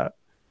I'm good at,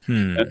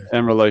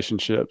 and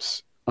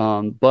relationships.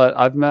 But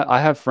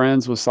I have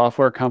friends with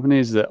software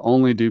companies that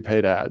only do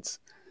paid ads.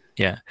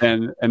 Yeah.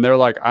 And they're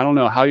like, I don't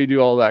know how you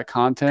do all that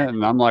content.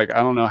 And I'm like, I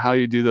don't know how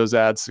you do those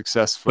ads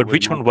successfully. But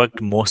which one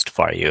worked most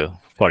for you,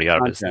 for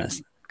your business?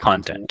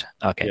 Content.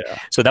 Okay. Yeah.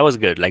 So that was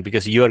good, like,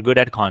 because you are good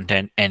at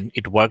content and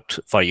it worked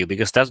for you,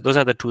 because those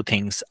are the two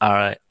things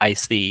I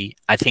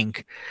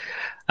think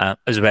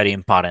is very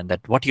important,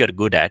 that what you're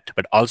good at,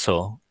 but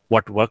also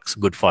what works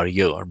good for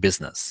your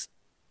business.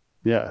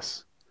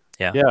 Yes.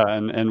 Yeah. Yeah.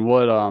 And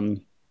what,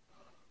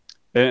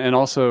 and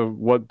also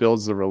what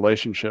builds the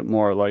relationship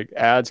more. Like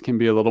ads can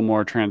be a little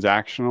more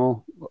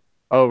transactional.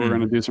 Oh, we're going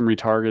to do some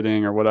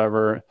retargeting or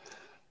whatever.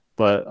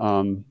 But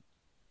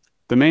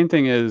the main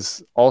thing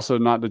is also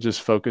not to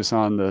just focus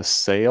on the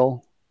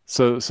sale.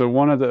 So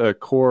one of the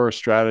core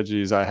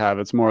strategies I have,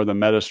 it's more of the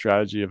meta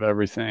strategy of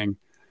everything,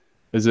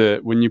 is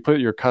that when you put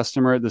your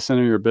customer at the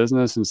center of your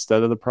business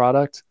instead of the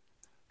product,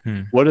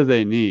 what do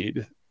they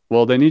need?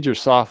 Well, they need your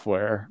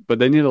software, but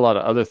they need a lot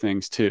of other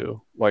things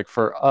too. Like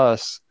for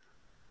us,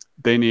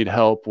 they need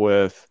help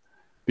with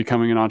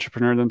becoming an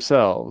entrepreneur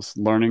themselves,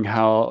 learning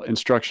how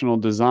instructional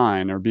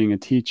design or being a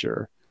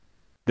teacher.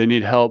 They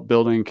need help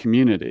building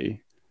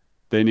community.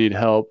 They need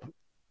help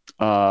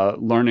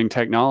learning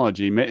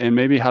technology and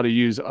maybe how to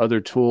use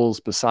other tools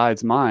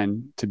besides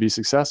mine to be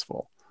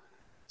successful.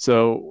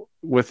 So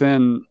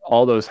within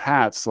all those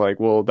hats, like,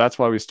 well, that's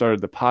why we started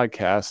the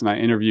podcast, and I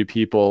interview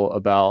people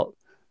about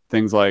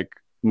things like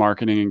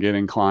marketing and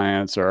getting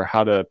clients, or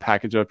how to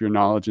package up your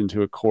knowledge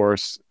into a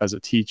course as a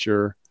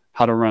teacher,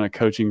 how to run a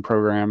coaching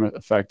program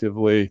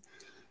effectively,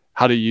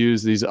 how to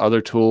use these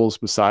other tools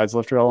besides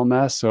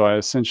LifterLMS. So I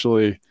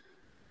essentially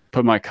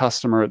put my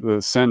customer at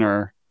the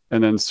center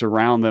and then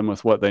surround them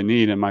with what they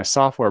need. And my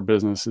software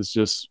business is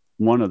just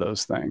one of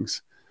those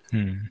things.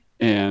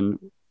 And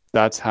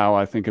that's how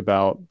I think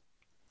about,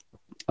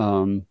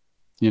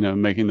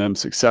 making them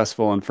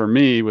successful. And for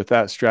me, with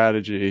that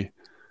strategy,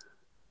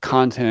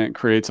 content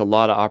creates a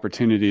lot of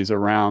opportunities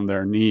around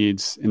their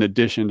needs in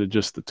addition to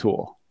just the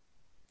tool.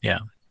 Yeah.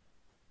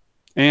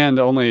 And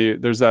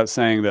there's that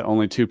saying that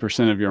only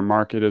 2% of your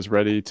market is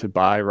ready to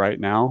buy right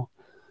now.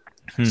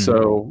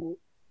 So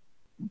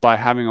by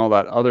having all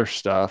that other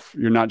stuff,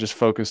 you're not just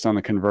focused on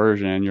the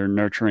conversion, you're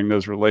nurturing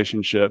those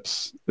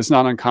relationships. It's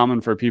not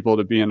uncommon for people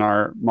to be in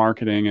our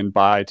marketing and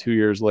buy 2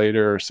 years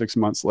later or 6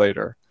 months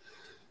later.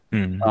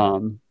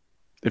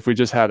 If we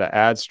just had an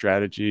ad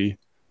strategy,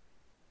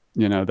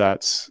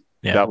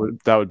 that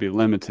would be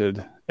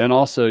limited. And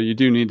also you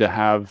do need to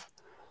have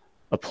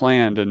a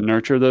plan to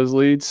nurture those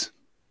leads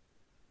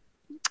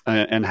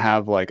and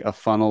have like a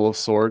funnel of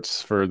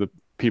sorts for the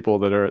people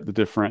that are at the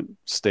different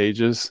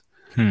stages.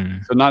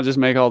 So not just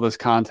make all this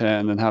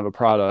content and then have a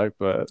product,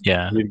 but you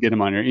need to get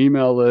them on your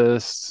email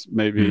lists.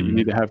 Maybe you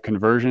need to have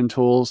conversion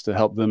tools to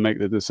help them make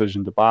the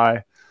decision to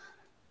buy.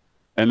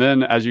 And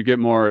then as you get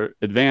more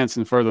advanced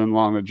and further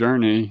along the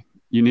journey,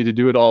 you need to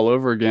do it all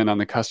over again on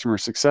the customer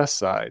success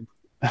side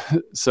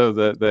so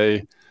that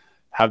they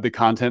have the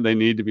content they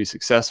need to be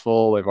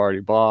successful. They've already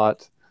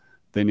bought.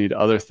 They need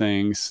other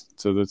things.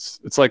 So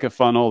it's like a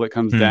funnel that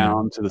comes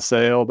down to the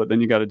sale, but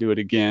then you got to do it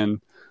again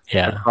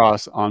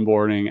across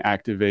onboarding,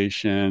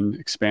 activation,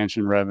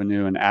 expansion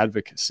revenue, and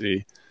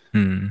advocacy.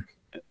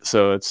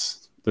 So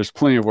there's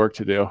plenty of work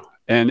to do.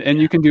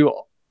 And you can do,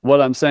 what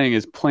I'm saying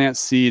is plant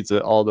seeds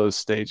at all those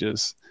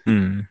stages.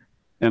 And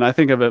I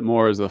think of it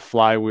more as a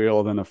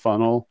flywheel than a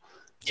funnel.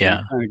 So you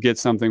kind of get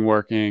something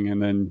working,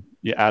 and then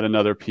you add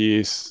another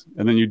piece,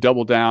 and then you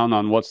double down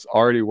on what's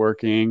already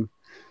working.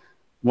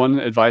 One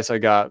advice I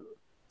got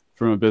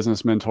from a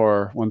business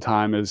mentor one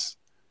time is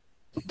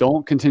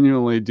don't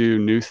continually do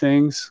new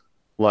things.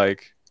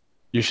 Like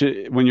you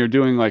should, when you're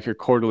doing like your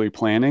quarterly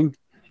planning,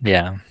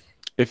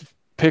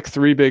 pick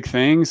 3 big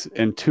things,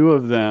 and 2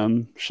 of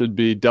them should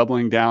be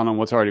doubling down on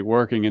what's already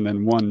working, and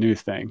then 1 new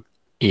thing.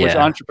 which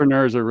Yeah.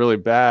 entrepreneurs are really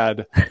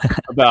bad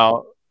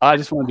about. I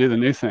just want to do the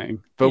new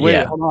thing, but wait,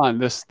 Yeah. hold on,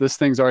 this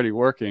thing's already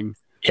working.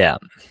 Yeah.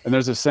 And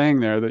there's a saying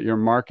there that your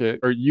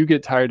market, or you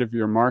get tired of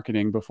your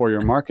marketing before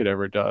your market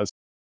ever does.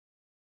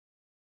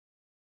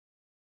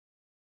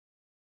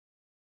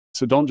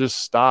 So don't just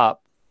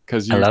stop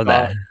because I you love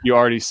thought that. you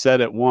already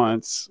said it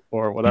once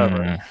or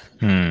whatever.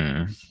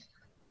 Hmm.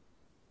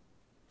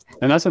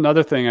 And that's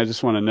another thing I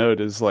just want to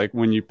note is like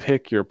when you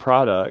pick your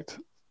product,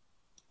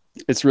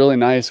 it's really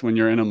nice when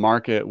you're in a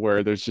market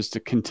where there's just a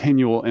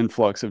continual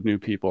influx of new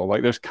people.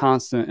 Like there's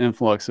constant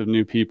influx of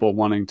new people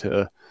wanting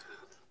to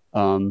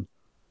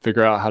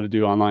figure out how to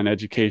do online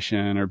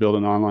education or build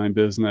an online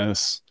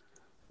business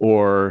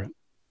or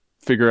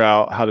figure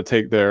out how to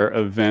take their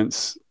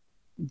events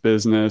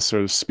business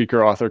or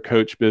speaker, author,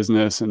 coach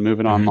business and move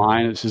it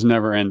online. It's just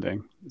never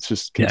ending. It's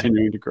just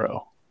continuing to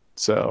grow.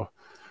 So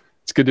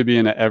it's good to be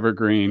in an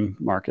evergreen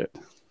market.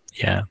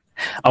 Yeah.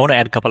 I want to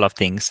add a couple of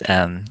things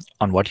on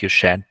what you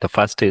shared. The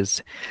first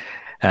is,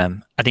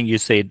 I think you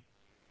said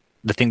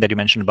the thing that you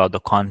mentioned about the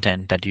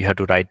content, that you have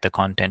to write the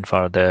content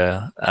for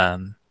the,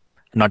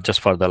 not just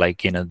for the,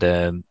 like,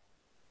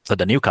 for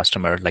the new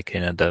customer, like,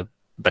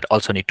 but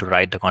also need to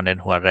write the content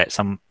who are,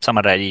 some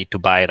are ready to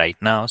buy right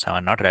now, some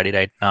are not ready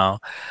right now,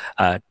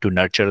 to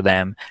nurture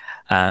them.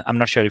 I'm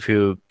not sure if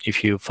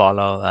you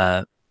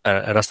follow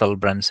Russell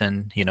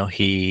Brunson.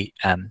 He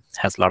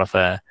has a lot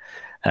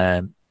of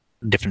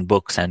different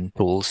books and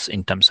tools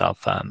in terms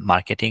of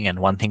marketing. And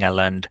one thing I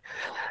learned,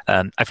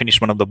 I finished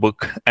one of the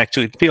book,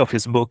 actually 3 of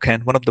his book,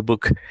 and one of the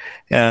book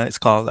is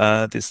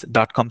called this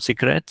 .com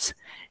Secrets.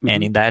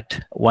 And in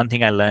that, one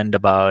thing I learned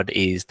about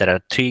is there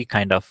are 3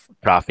 kind of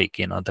traffic,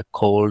 the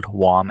cold,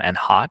 warm, and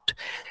hot.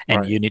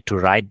 And you need to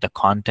write the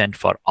content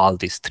for all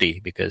these 3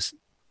 because,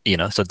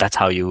 so that's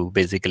how you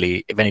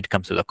basically, when it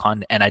comes to the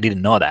content, and I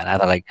didn't know that. I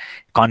thought like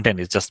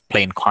content is just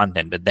plain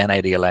content. But then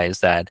I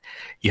realized that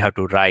you have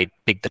to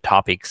pick the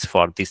topics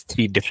for these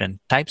 3 different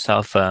types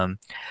of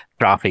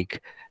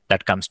traffic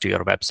that comes to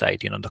your website,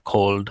 the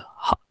cold,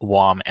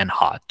 warm, and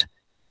hot.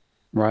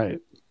 Right.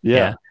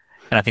 Yeah.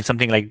 And I think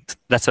something like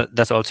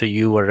that's also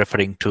you were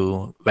referring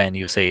to when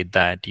you say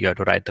that you have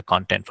to write the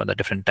content for the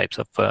different types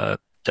of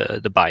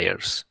the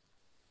buyers.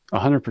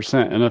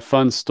 100%. And a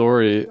fun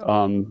story.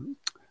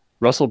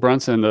 Russell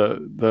Brunson,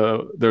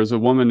 there's a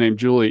woman named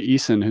Julie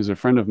Eason, who's a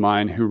friend of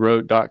mine, who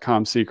wrote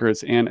 .com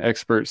Secrets and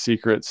Expert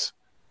Secrets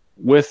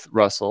with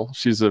Russell.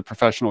 She's a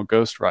professional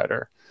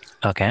ghostwriter.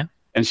 Okay.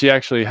 And she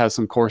actually has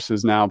some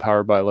courses now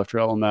powered by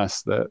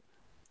LifterLMS that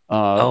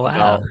oh,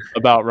 wow.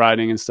 about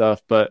writing and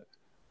stuff. But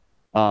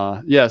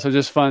yeah, so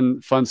just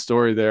fun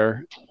story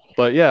there.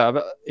 But yeah,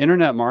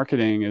 internet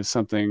marketing is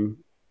something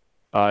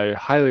I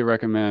highly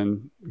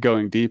recommend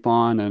going deep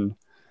on. And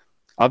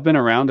I've been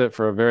around it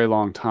for a very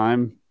long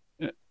time,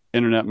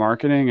 internet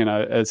marketing, and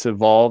it's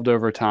evolved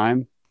over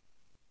time.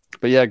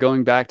 But yeah,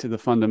 going back to the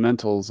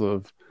fundamentals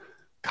of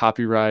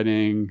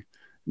copywriting,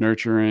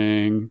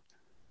 nurturing,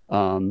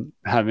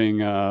 having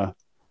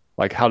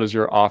like how does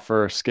your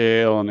offer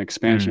scale and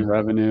expansion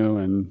revenue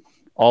and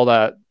all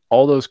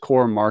those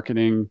core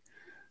marketing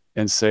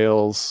and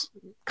sales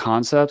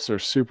concepts are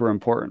super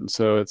important.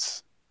 So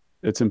it's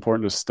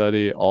important to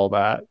study all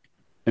that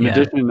in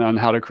addition on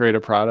how to create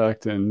a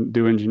product and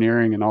do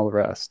engineering and all the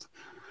rest.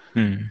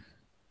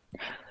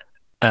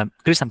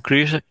 Chris, I'm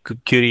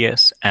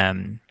curious,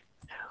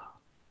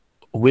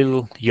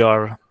 will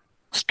your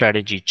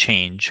strategy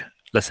change?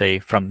 Let's say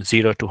from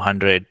 0 to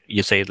 100,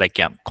 you say like,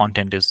 yeah,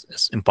 content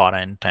is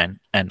important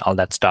and all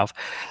that stuff.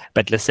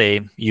 But let's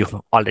say you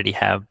already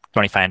have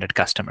 2,500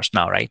 customers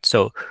now, right?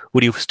 So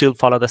would you still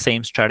follow the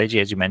same strategy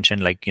as you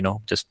mentioned, like,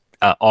 just,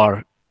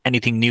 or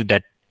anything new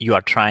that you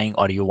are trying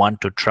or you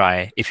want to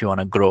try if you want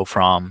to grow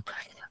from,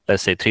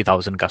 let's say,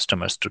 3,000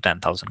 customers to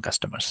 10,000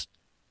 customers?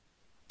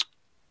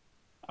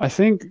 I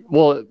think,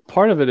 well,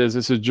 part of it is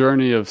it's a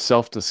journey of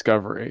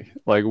self-discovery.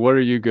 Like, what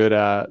are you good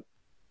at?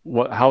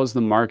 How is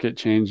the market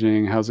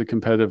changing? How's the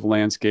competitive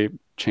landscape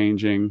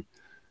changing?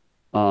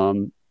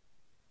 And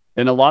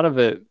a lot of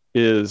it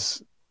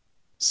is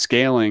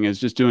scaling, is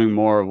just doing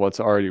more of what's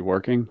already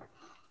working.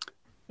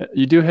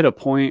 You do hit a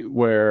point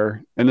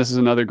where, and this is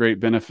another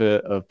great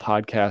benefit of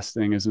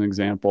podcasting as an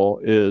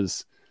example,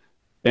 is,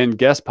 and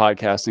guest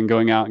podcasting,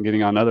 going out and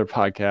getting on other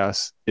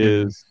podcasts,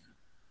 is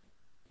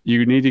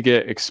you need to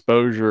get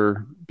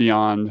exposure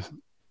beyond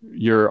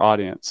your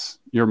audience,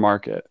 your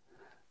market.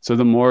 So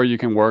the more you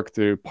can work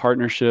through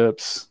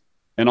partnerships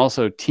and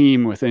also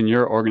team within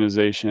your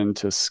organization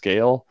to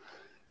scale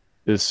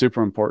is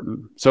super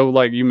important. So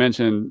like you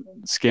mentioned,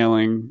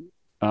 scaling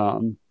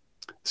from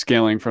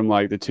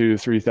like the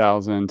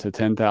 3,000 to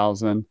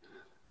 10,000.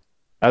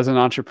 As an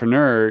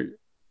entrepreneur,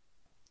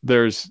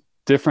 there's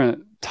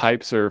different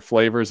types or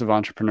flavors of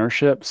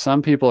entrepreneurship.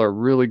 Some people are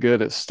really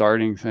good at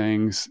starting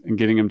things and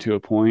getting them to a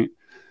point.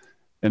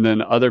 And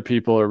then other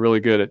people are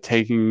really good at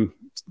taking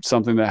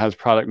something that has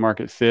product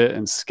market fit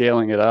and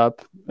scaling it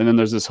up. And then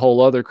there's this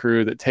whole other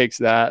crew that takes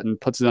that and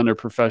puts it under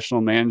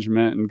professional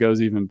management and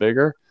goes even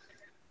bigger.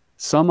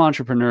 Some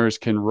entrepreneurs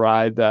can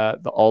ride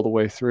that all the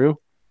way through.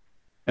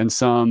 and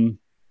some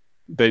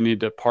they need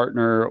to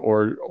partner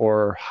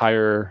or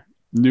hire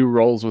new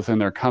roles within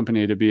their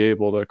company to be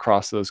able to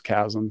cross those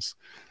chasms.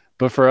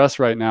 But for us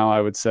right now,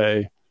 I would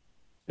say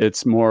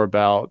it's more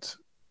about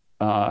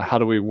how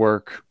do we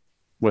work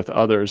with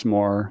others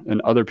more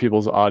and other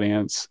people's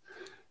audience.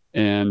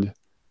 And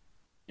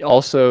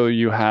also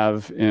you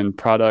have in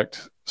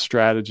product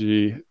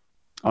strategy,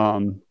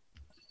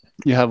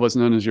 you have what's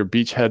known as your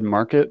beachhead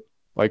market.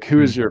 Like,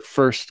 who is your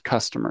first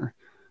customer?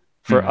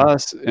 For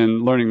us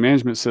in learning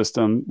management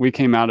system, we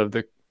came out of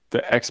the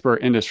expert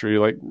industry,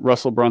 like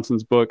Russell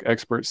Brunson's book,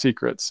 Expert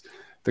Secrets,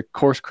 the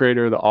course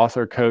creator, the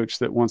author, coach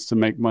that wants to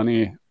make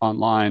money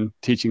online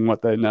teaching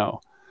what they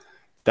know.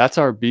 That's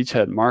our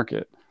beachhead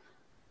market.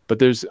 But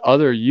there's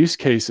other use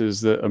cases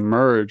that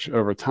emerge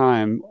over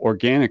time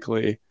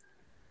organically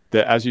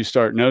that as you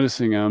start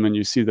noticing them and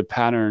you see the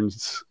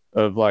patterns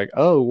of like,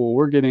 oh, well,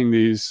 we're getting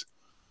these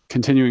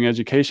continuing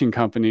education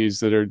companies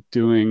that are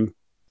doing,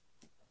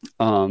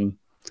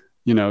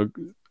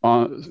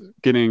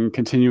 getting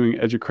continuing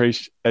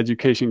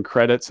education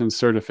credits and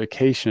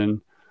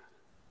certification.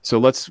 So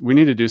we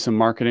need to do some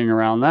marketing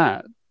around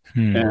that.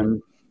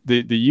 And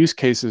the use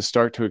cases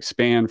start to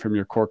expand from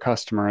your core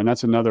customer. And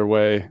that's another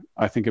way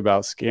I think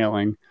about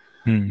scaling.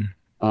 And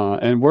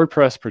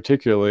WordPress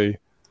particularly,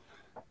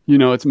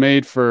 it's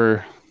made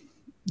for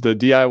the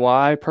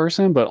DIY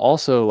person, but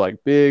also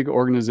like big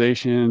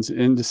organizations,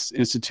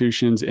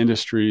 institutions,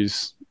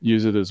 industries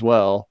use it as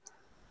well.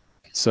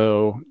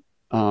 So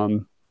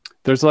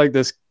there's like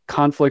this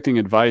conflicting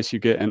advice you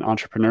get in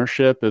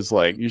entrepreneurship is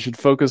like, you should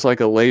focus like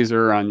a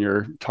laser on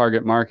your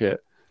target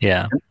market.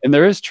 Yeah. And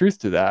there is truth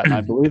to that. And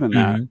I believe in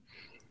that.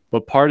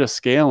 But part of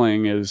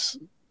scaling is,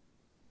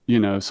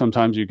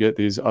 sometimes you get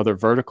these other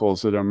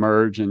verticals that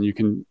emerge and you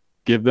can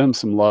give them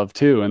some love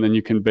too. And then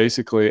you can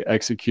basically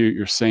execute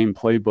your same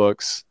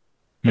playbooks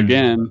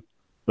again,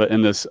 but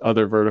in this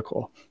other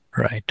vertical.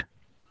 Right.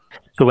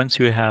 So once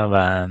you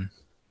have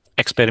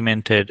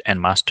experimented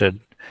and mastered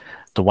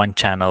the one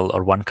channel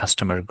or one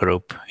customer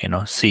group,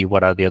 see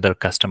what are the other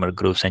customer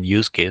groups and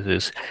use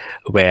cases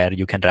where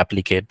you can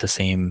replicate the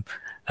same,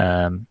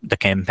 the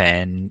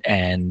campaign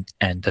and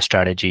the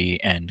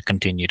strategy and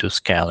continue to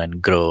scale and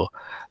grow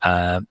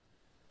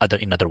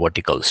in other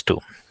verticals too.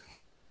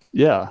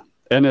 Yeah.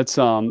 And it's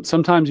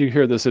sometimes you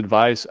hear this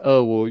advice,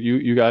 oh, well,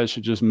 you guys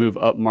should just move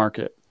up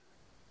market.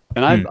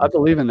 And I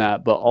believe in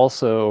that, but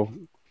also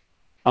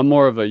I'm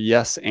more of a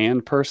yes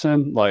and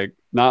person, like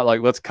not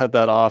like let's cut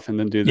that off and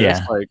then do this.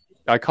 Yeah. Like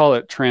I call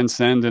it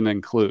transcend and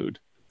include.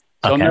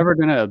 So I'm never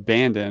going to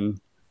abandon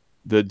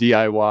the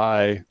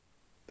DIY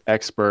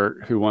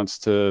expert who wants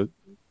to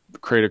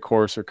create a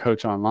course or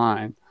coach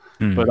online,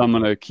 but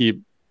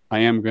I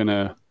am going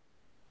to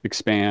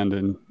expand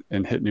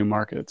and hit new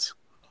markets.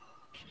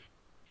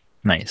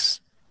 Nice.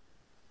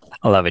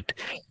 I love it.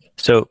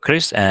 So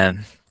Chris,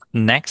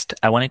 next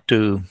I wanted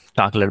to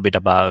talk a little bit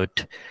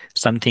about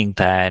something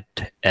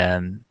that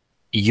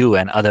you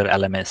and other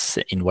LMS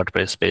in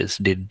WordPress space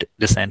did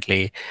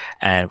recently,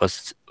 and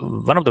was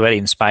one of the very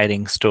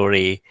inspiring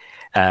story.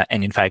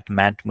 And in fact,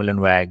 Matt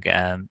Mullenweg,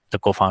 the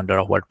co-founder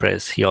of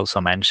WordPress, he also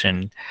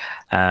mentioned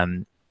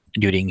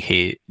during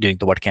the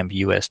WordCamp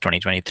US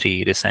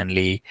 2023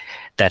 recently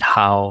that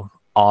how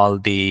all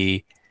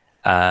the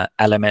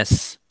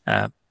LMS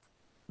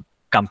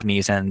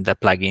companies and the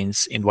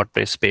plugins in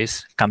WordPress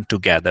space come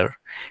together,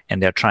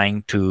 and they're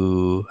trying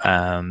to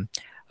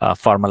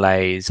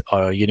formalize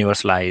or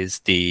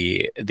universalize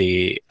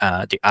the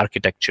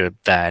architecture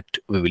that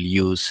we will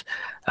use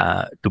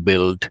to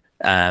build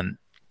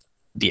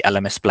the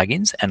LMS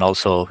plugins, and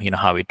also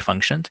how it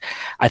functions.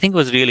 I think it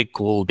was really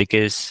cool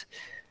because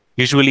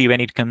usually when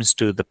it comes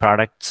to the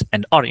products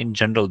or in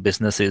general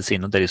businesses,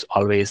 there is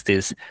always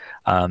this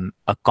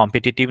a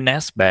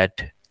competitiveness,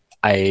 but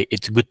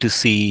it's good to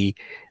see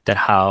that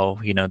how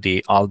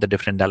all the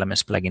different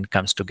LMS plugin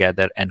comes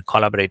together and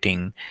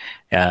collaborating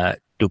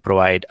to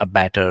provide a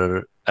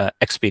better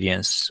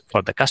experience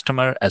for the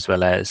customer as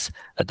well as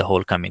the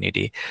whole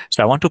community.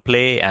 So I want to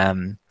play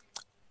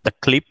the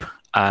clip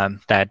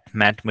that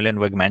Matt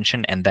Mullenweg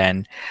mentioned, and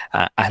then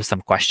I have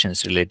some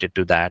questions related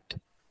to that.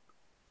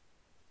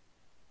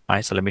 All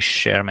right, so let me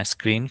share my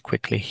screen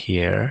quickly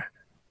here.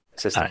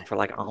 System for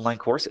like online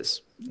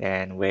courses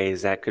and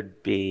ways that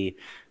could be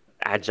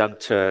adjunct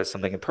to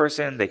something in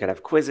person. They could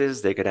have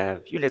quizzes, they could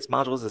have units,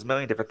 modules, there's a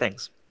million different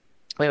things.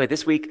 Anyway,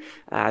 this week,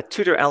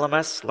 Tutor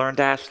LMS,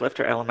 LearnDash,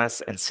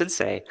 LifterLMS, and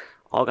Sensei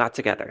all got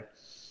together.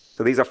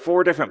 So these are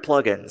 4 different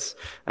plugins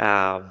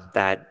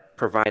that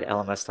provide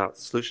LMS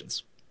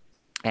solutions.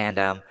 And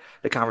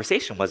the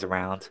conversation was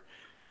around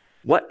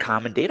what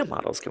common data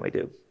models can we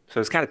do? So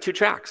it's kind of 2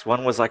 tracks.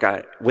 One was like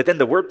within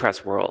the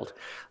WordPress world,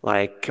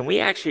 like, can we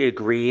actually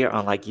agree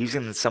on like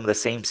using some of the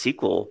same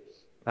SQL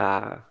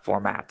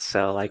formats?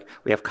 So like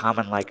we have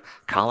common like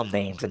column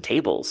names and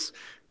tables,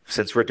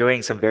 since we're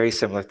doing some very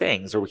similar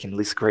things, or we can at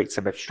least create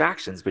some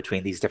abstractions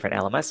between these different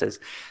LMSs.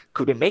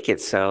 Could we make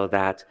it so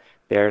that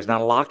there's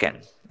not a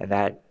lock-in and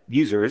that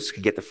users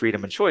can get the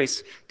freedom and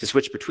choice to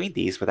switch between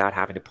these without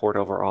having to port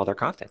over all their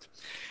content.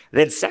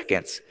 Then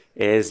second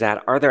is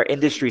that, are there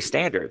industry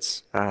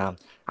standards?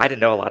 I didn't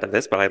know a lot of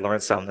this, but I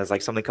learned some. There's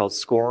like something called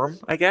SCORM,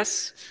 I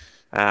guess.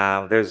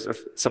 There's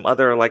some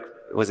other, like,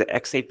 was it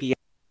XAP?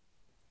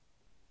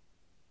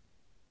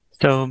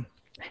 So,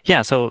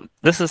 yeah, so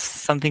this is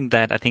something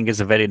that I think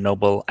is a very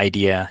noble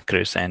idea,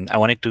 Chris, and I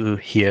wanted to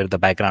hear the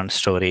background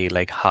story,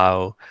 like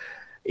how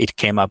it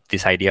came up,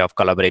 this idea of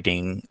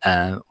collaborating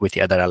with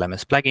the other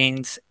LMS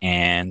plugins,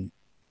 and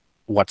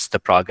what's the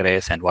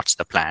progress and what's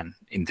the plan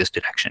in this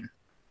direction.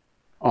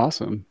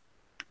 Awesome.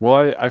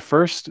 Well, I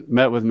first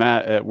met with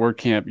Matt at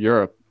WordCamp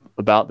Europe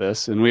about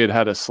this, and we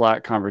had a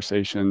Slack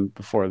conversation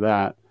before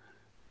that.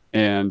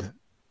 And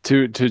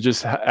to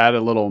just add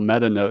a little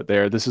meta note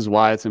there, this is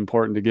why it's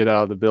important to get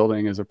out of the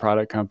building as a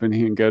product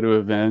company and go to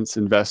events,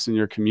 invest in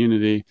your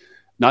community,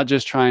 not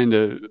just trying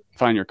to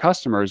find your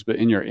customers, but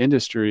in your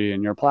industry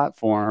and your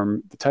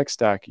platform, the tech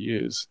stack you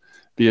use.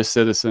 Be a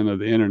citizen of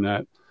the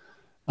internet.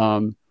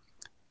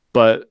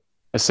 But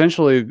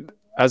essentially,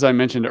 as I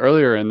mentioned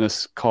earlier in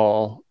this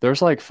call,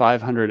 there's like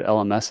 500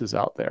 LMSs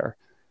out there.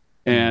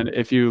 And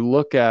if you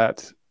look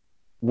at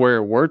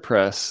where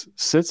WordPress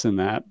sits in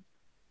that,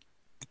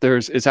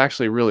 it's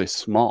actually really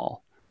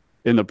small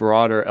in the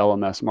broader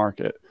LMS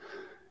market.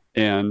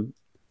 And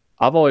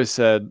I've always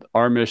said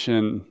our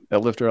mission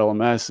at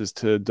LifterLMS is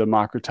to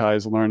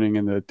democratize learning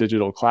in the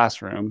digital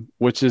classroom,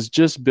 which is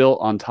just built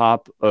on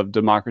top of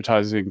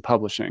democratizing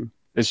publishing.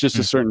 It's just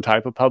a certain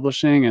type of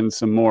publishing and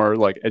some more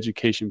like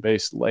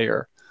education-based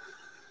layer.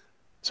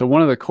 So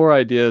one of the core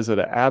ideas at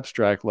an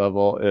abstract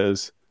level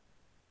is,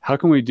 how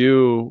can we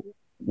do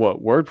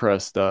what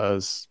WordPress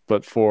does,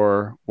 but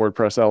for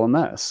WordPress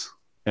LMS,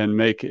 and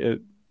make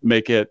it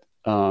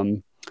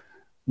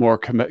more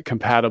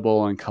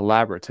compatible and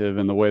collaborative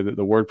in the way that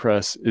the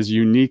WordPress is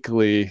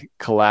uniquely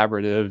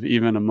collaborative,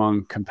 even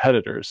among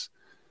competitors.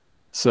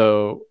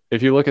 So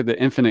if you look at the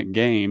infinite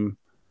game,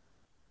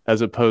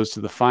 as opposed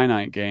to the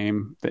finite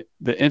game,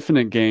 the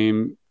infinite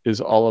game is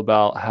all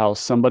about how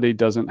somebody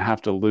doesn't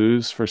have to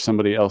lose for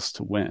somebody else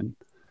to win.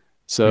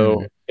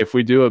 So if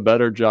we do a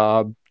better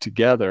job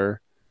together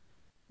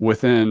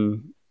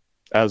within,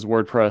 as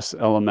WordPress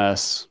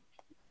WordPress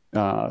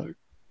LMS,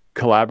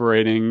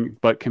 collaborating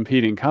but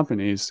competing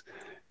companies,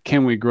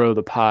 can we grow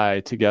the pie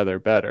together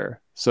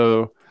better?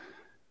 So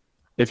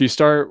if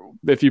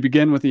you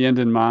begin with the end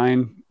in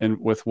mind, and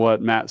with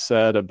what Matt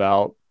said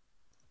about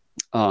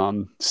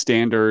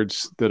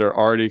standards that are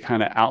already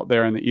kind of out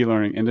there in the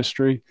e-learning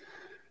industry,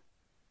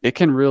 it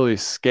can really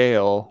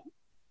scale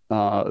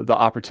the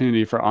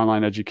opportunity for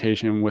online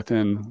education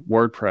within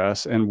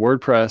WordPress, and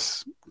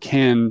WordPress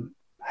can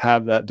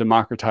have that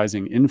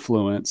democratizing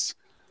influence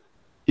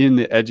in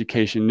the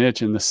education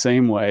niche in the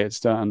same way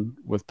it's done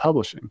with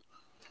publishing.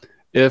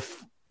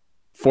 If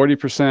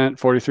 40%,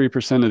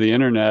 43% of the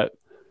internet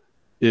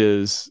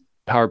is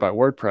powered by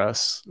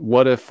WordPress,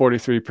 what if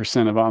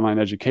 43% of online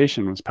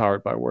education was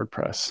powered by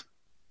WordPress,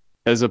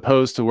 as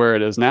opposed to where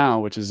it is now,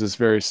 which is this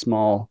very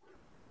small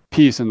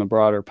piece in the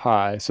broader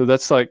pie? So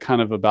that's like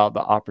kind of about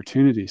the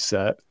opportunity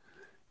set,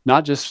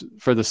 not just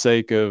for the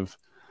sake of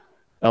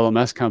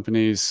LMS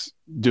companies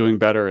doing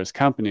better as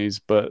companies,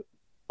 but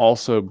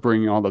also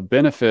bringing all the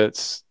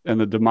benefits and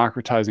the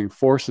democratizing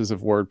forces of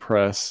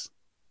WordPress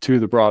to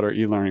the broader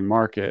e-learning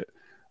market,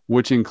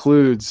 which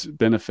includes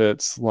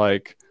benefits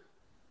like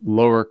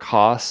lower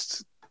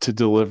cost to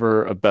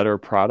deliver a better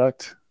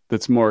product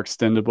that's more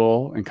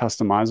extendable and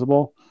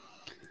customizable.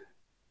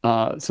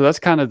 So that's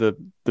kind of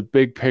the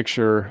big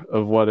picture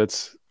of what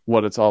it's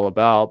all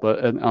about.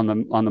 But on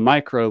the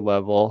micro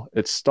level,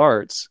 it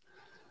starts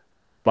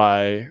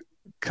by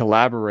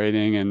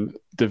collaborating and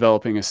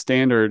developing a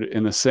standard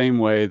in the same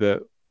way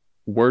that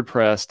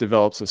WordPress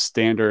develops a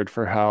standard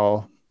for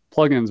how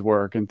plugins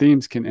work and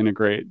themes can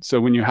integrate. So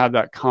when you have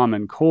that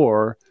common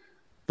core,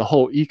 the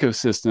whole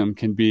ecosystem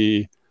can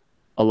be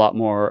a lot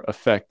more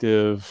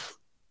effective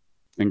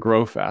and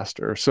grow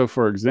faster. So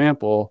for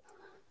example,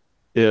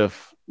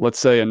 if, let's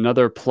say,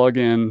 another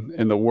plugin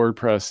in the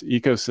WordPress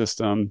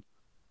ecosystem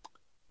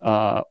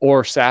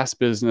or SaaS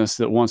business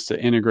that wants to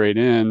integrate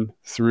in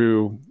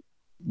through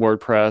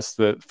WordPress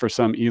that for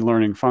some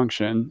e-learning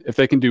function, if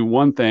they can do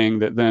one thing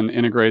that then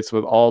integrates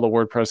with all the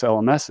WordPress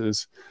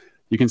LMSs,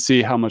 you can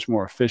see how much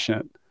more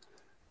efficient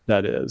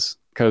that is.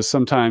 Because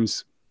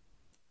sometimes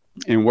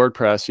in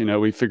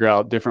WordPress, we figure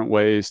out different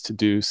ways to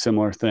do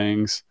similar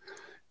things,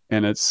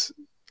 and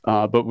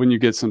but when you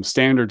get some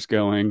standards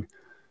going,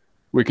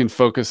 we can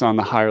focus on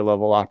the higher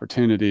level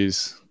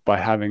opportunities by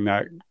having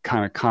that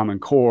kind of common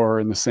core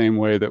in the same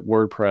way that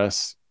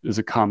WordPress is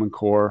a common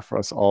core for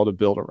us all to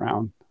build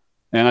around.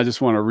 And I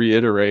just want to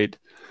reiterate,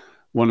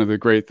 one of the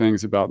great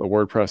things about the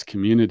WordPress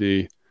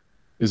community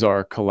is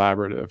our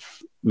collaborative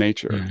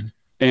nature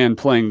and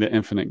playing the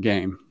infinite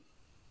game.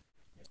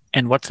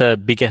 And what's the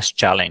biggest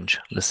challenge,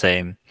 let's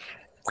say,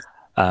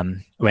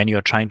 when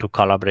you're trying to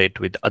collaborate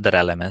with other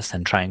LMS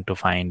and trying to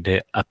find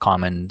a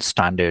common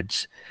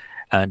standards?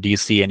 Do you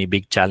see any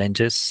big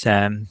challenges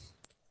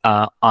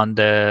on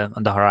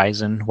the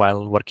horizon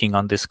while working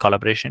on this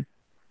collaboration?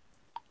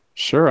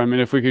 Sure. I mean,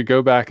 if we could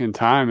go back in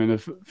time and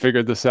have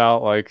figured this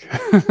out like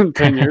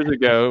 10 years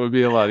ago, it would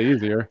be a lot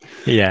easier.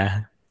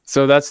 Yeah.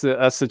 So that's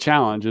the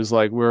challenge, is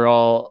like we're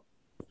all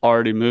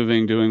already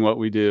moving, doing what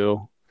we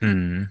do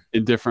Mm.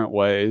 in different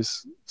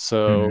ways.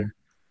 So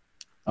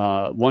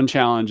one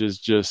challenge is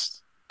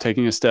just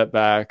taking a step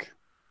back,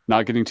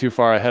 not getting too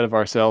far ahead of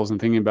ourselves and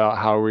thinking about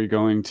how are we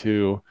going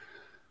to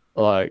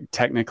like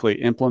technically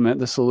implement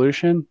the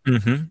solution.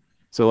 Mm-hmm.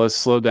 So let's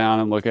slow down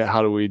and look at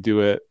how do we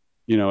do it,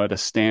 you know, at a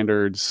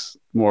standards,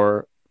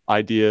 more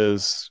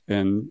ideas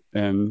and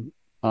you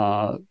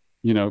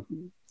know,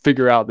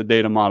 figure out the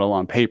data model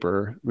on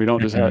paper. We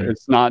don't just have,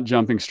 it's not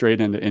jumping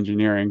straight into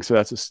engineering.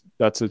 So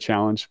that's a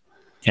challenge.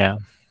 Yeah.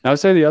 I would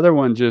say the other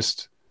one,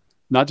 just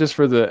not just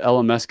for the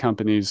LMS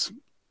companies,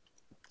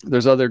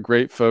 there's other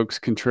great folks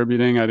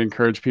contributing. I'd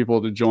encourage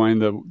people to join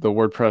the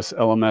WordPress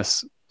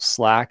LMS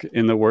Slack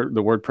in the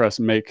WordPress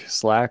Make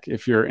Slack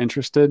if you're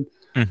interested.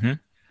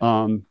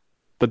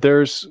 But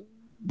there's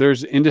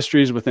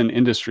industries within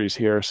industries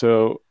here.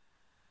 So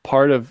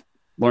part of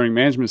learning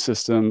management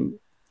system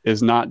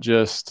is not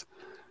just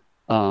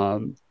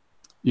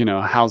you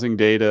know, housing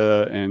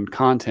data and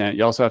content.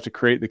 You also have to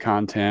create the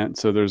content.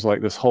 So there's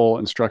like this whole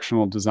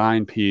instructional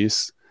design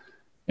piece,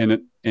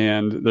 and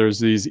there's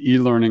these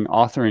e-learning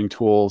authoring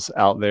tools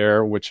out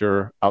there which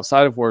are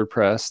outside of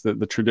WordPress that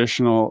the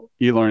traditional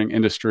e-learning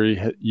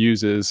industry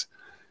uses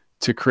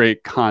to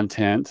create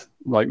content.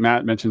 Like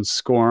Matt mentioned,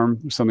 SCORM,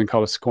 there's something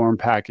called a SCORM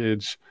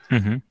package.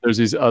 There's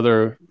these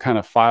other kind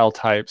of file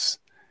types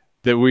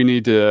that we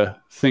need to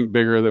think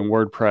bigger than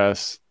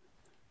WordPress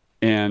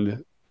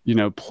and, you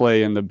know,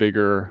 play in the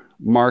bigger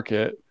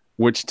market,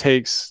 which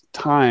takes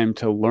time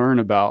to learn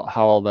about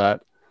how all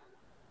that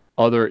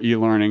other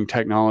e-learning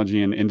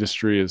technology and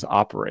industry is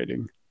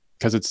operating,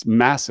 because it's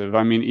massive.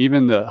 I mean,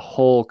 even the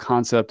whole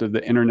concept of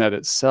the internet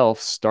itself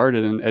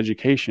started in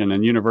education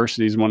and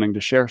universities wanting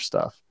to share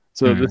stuff.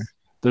 So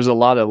there's a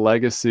lot of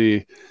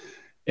legacy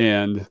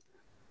and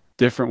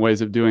different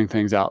ways of doing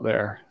things out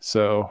there.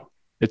 So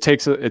it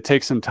takes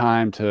some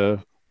time to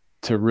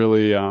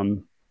really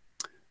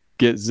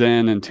get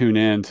zen and tune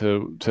in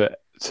to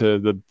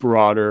the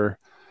broader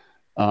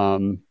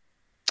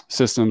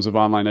systems of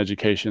online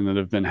education that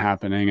have been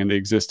happening and the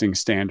existing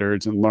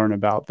standards, and learn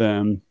about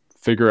them,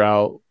 figure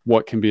out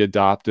what can be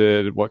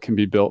adopted, what can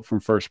be built from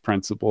first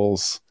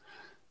principles,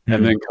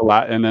 and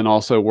then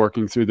also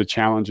working through the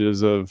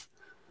challenges of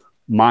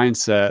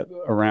mindset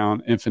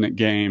around infinite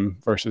game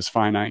versus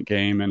finite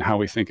game, and how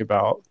we think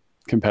about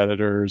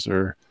competitors,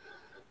 or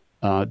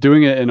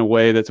doing it in a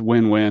way that's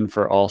win-win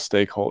for all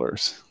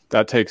stakeholders.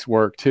 That takes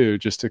work too,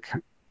 just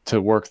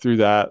to work through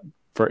that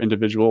for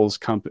individuals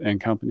and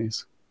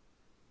companies.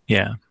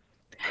 Yeah.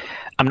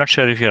 I'm not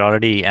sure if you're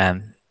already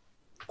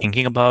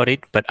thinking about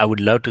it, but I would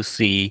love to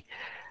see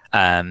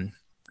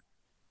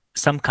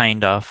some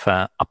kind of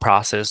a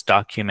process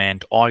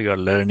document or your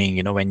learning,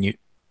 you know, when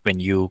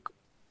you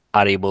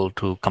are able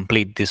to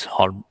complete this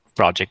whole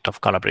project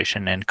of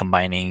collaboration and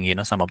combining, you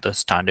know, some of the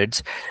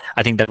standards.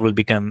 I think that will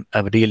become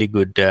a really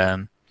good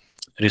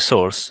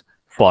resource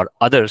for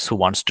others who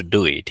wants to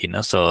do it, you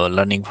know, so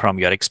learning from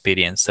your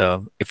experience.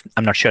 So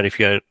I'm not sure if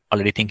you're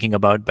already thinking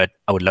about, but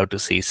I would love to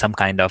see some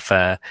kind of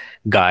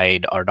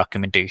guide or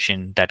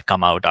documentation that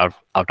come out of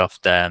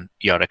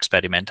your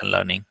experimental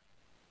learning.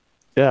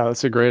 Yeah,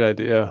 that's a great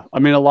idea. I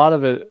mean, a lot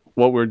of it,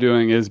 what we're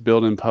doing is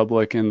built in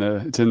public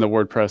it's in the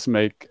WordPress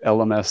Make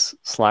LMS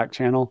Slack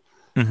channel.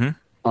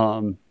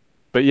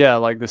 But yeah,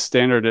 like the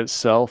standard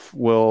itself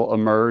will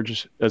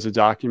emerge as a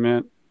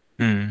document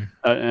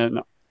and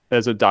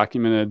as a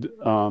documented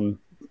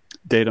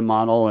data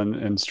model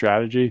and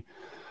strategy.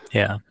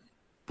 Yeah.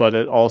 But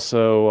it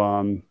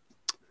also,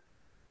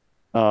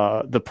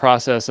 the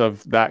process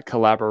of that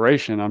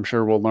collaboration, I'm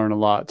sure we'll learn a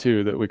lot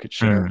too that we could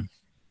share.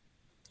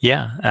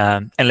 Yeah.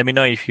 And let me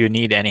know if you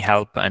need any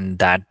help on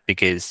that,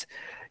 because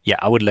yeah,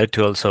 I would love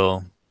to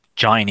also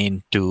join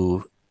in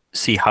to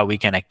see how we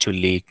can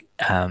actually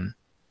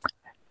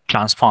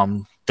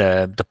transform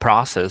the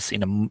process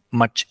in a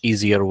much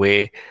easier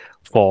way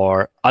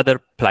for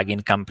other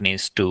plugin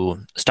companies to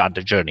start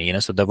the journey. You know,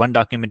 so the one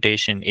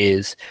documentation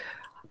is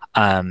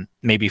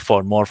maybe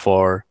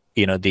for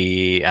you know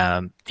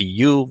the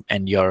you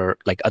and your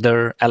like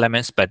other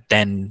LMS, but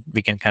then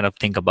we can kind of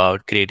think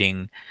about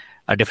creating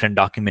a different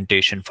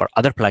documentation for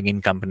other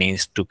plugin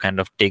companies to kind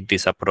of take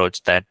this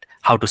approach, that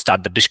how to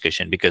start the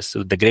discussion. Because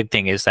the great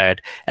thing is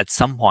that at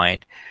some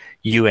point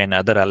you and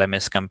other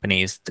LMS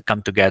companies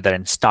come together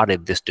and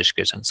started this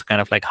discussion. So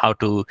kind of like how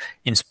to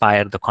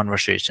inspire the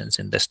conversations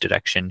in this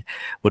direction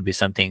would be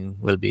something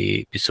will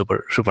be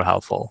super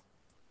helpful.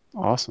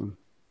 Awesome.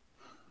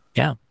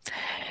 Yeah.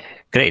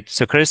 Great.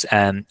 So Chris, I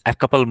have a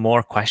couple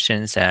more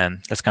questions, and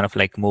let's kind of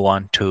like move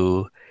on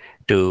to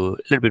a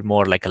little bit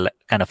more like a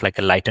kind of like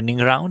a lightning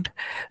round.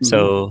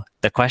 So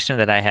the question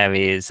that I have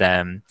is,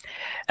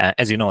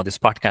 as you know, this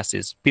podcast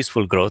is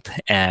Peaceful Growth,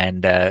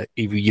 and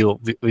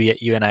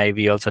you and I,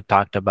 we also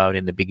talked about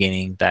in the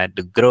beginning that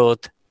the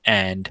growth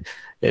and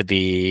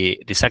the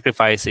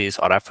sacrifices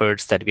or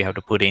efforts that we have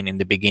to put in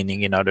the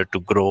beginning in order to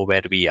grow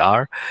where we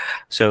are.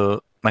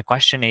 So my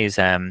question is,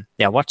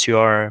 what's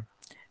your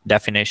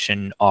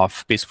definition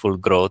of peaceful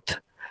growth,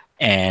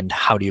 and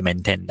how do you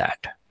maintain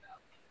that?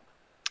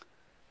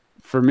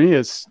 For me,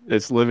 it's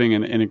living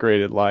an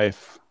integrated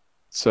life.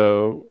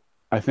 So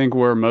I think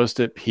we're most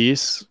at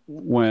peace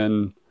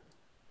when,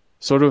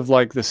 sort of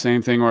like the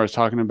same thing where I was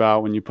talking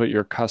about, when you put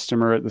your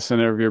customer at the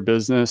center of your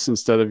business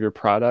instead of your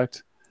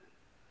product.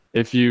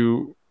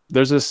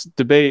 There's this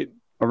debate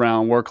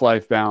around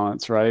work-life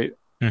balance, right?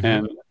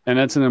 Mm-hmm. And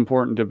it's an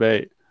important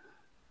debate.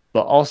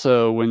 But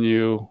also, when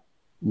you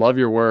love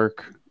your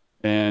work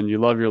and you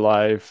love your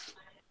life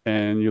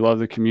and you love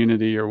the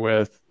community you're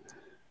with,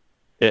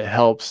 it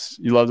helps.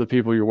 You love the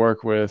people you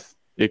work with.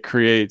 It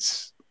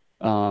creates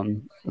a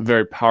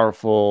very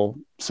powerful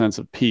sense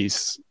of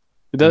peace.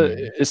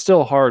 It's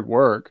still hard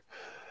work,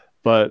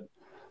 but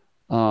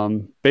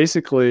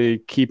basically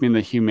keeping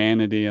the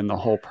humanity in the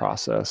whole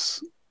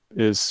process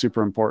is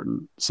super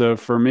important. So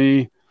for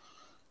me,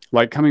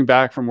 like coming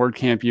back from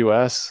WordCamp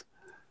US,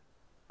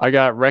 I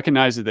got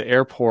recognized at the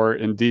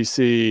airport in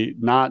DC,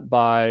 not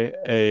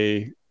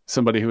by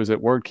somebody who was at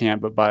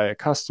WordCamp, but by a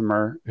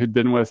customer who'd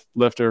been with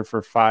Lifter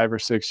for 5 or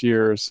 6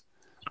 years.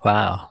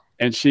 Wow.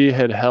 And she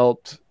had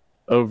helped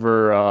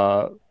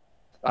over,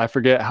 I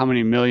forget how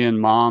many million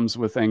moms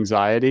with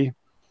anxiety.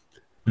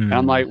 And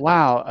I'm like,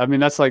 wow. I mean,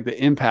 that's like the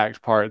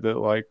impact part that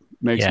like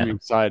makes me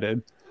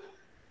excited.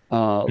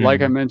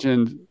 Like I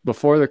mentioned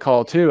before the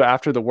call too,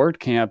 after the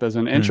WordCamp, as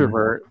an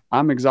introvert,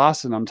 I'm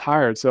exhausted, I'm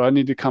tired. So I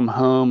need to come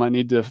home. I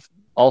need to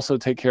also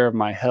take care of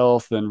my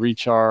health and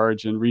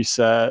recharge and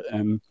reset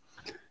and,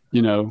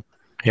 you know,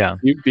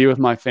 be with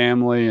my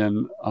family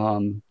and,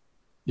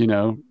 you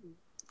know,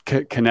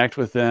 connect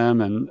with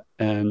them.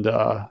 And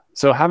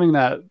so having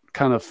that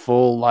kind of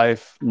full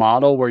life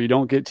model where you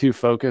don't get too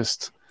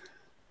focused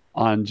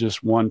on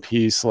just one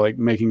piece, like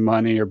making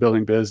money or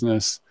building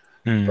business,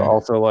 but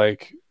also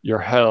like your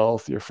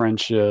health, your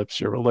friendships,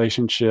 your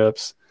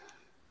relationships.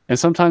 And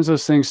sometimes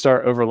those things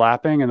start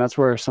overlapping, and that's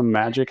where some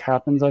magic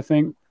happens, I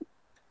think.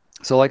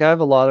 So like I have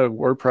a lot of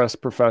WordPress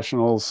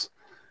professionals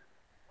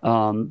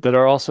that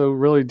are also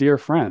really dear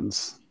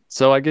friends.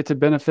 So I get to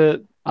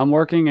benefit. I'm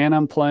working and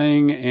I'm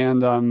playing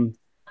and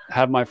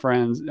have my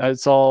friends.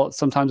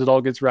 Sometimes it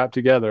all gets wrapped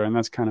together, and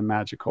that's kind of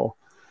magical.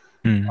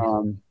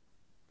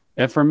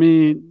 And for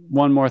me,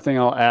 one more thing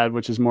I'll add,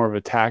 which is more of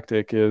a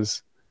tactic,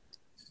 is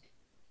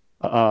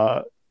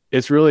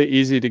it's really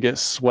easy to get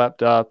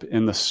swept up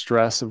in the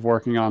stress of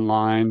working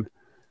online,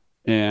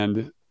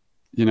 and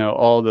you know,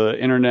 all the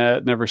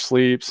internet never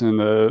sleeps, and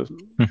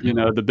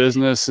the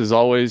business is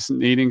always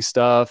needing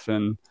stuff,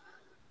 and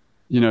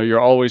you know,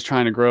 you're always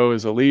trying to grow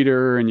as a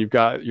leader, and you've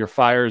got your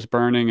fires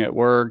burning at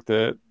work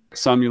that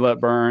some you let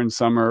burn,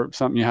 some are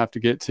something you have to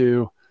get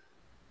to,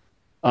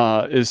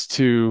 is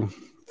to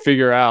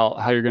figure out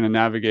how you're going to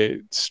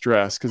navigate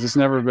stress, because it's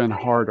never been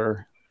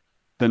harder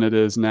than it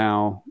is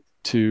now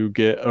to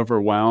get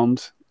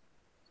overwhelmed.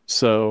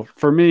 So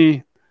for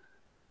me,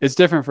 it's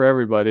different for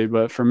everybody,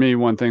 but for me,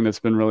 one thing that's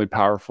been really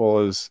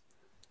powerful is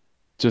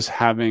just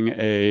having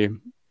a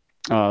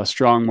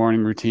strong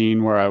morning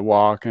routine where I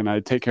walk and I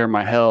take care of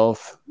my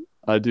health.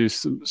 I do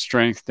some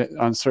strength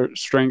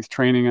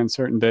training on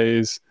certain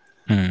days.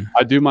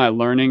 I do my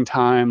learning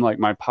time, like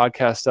my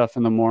podcast stuff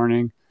in the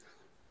morning.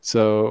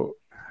 So,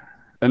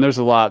 and there's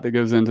a lot that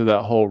goes into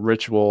that whole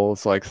ritual.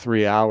 It's like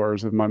 3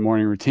 hours of my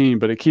morning routine,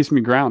 but it keeps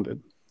me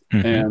grounded.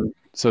 And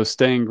so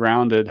staying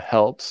grounded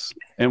helps.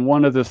 And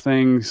one of the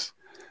things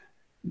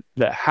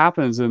that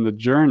happens in the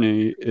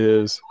journey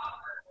is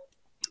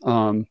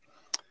when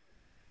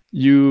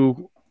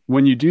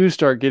you do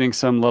start getting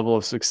some level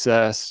of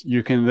success,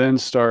 you can then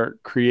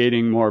start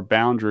creating more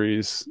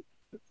boundaries.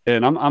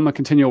 And I'm a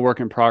continual work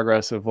in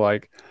progress of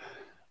like,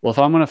 well, if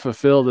I'm going to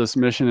fulfill this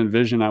mission and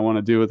vision I want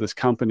to do with this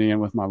company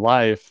and with my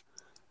life,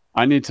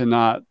 I need to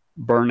not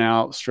burn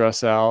out,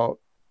 stress out,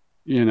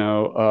 you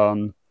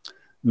know,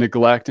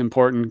 neglect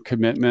important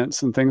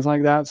commitments and things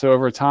like that. So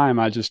over time,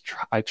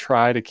 I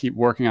try to keep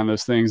working on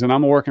those things, and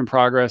I'm a work in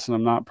progress, and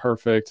I'm not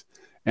perfect,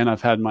 and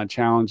I've had my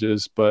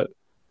challenges, but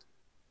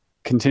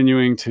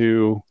continuing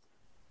to,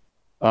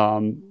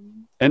 and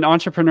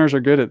entrepreneurs are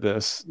good at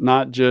this,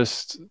 not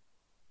just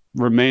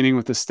remaining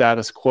with the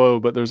status quo,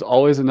 but there's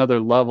always another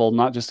level,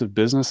 not just of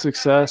business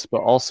success,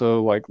 but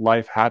also like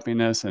life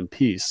happiness and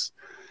peace.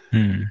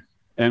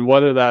 And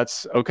whether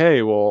that's,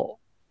 okay, well,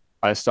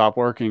 I stopped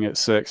working at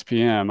 6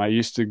 p.m. I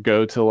used to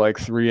go till like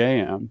 3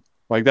 a.m.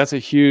 Like that's a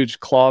huge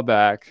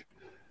clawback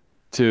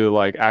to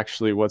like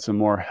actually what's a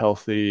more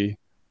healthy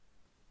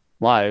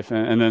life.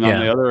 And then on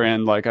the other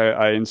end, like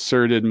I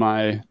inserted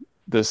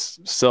this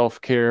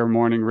self-care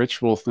morning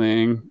ritual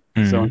thing.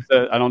 So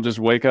instead, I don't just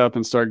wake up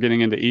and start getting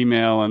into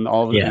email and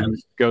all of it and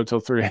go till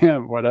 3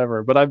 a.m.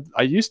 whatever. But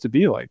I used to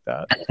be like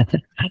that.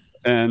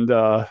 And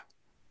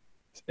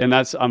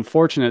I'm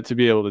fortunate to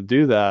be able to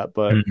do that.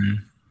 But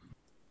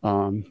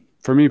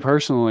for me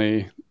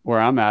personally, where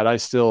I'm at, I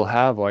still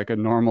have like a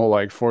normal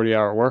like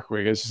 40-hour work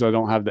week. It's just I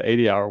don't have the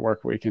 80-hour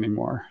work week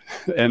anymore.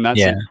 And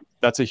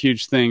that's a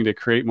huge thing to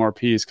create more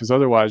peace, because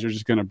otherwise you're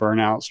just going to burn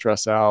out,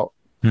 stress out,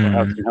 or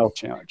have some health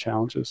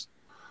challenges.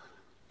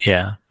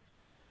 Yeah.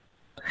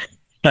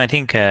 No, I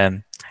think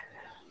the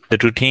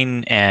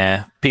routine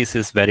piece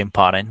is very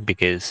important,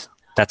 because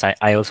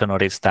I also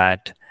noticed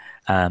that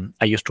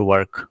I used to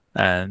work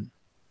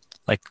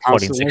like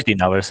 14, Constantly.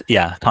 16 hours.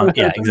 Yeah,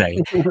 yeah,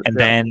 exactly.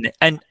 And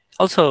and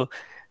also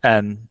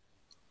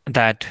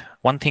that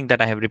one thing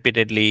that I have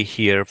repeatedly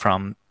hear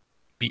from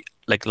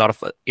like a lot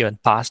of even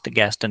past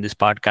guests in this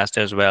podcast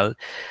as well,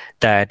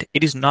 that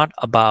it is not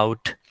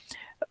about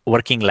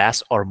working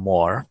less or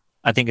more.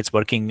 I think it's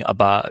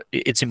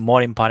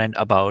more important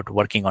about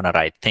working on a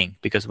right thing,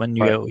 because when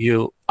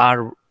you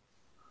are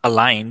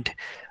aligned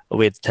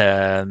with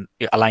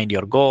aligned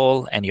your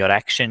goal and your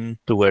action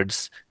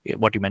towards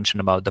what you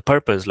mentioned about the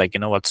purpose, like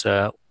what's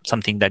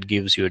something that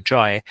gives you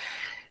joy,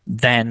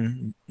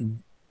 then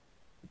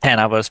 10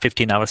 hours,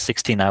 15 hours,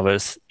 16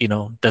 hours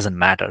doesn't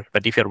matter.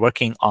 But if you're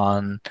working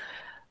on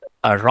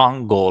a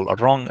wrong goal or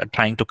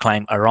trying to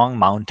climb a wrong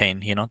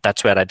mountain,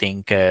 that's where I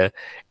think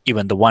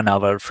even the 1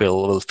 hour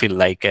will feel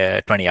like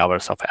 20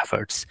 hours of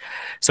efforts.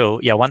 So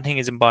yeah, one thing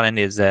is important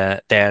is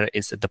there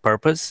is the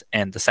purpose,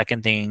 and the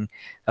second thing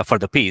for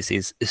the piece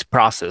is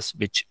process,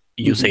 which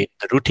you say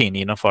the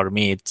routine. For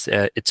me it's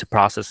a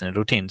process and a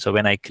routine. So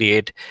when I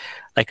create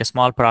like a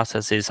small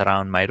processes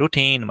around my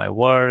routine, my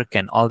work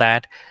and all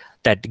that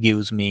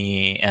gives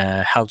me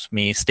helps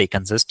me stay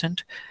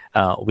consistent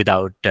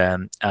without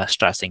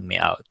stressing me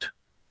out.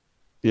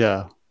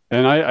 Yeah.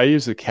 And I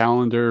use the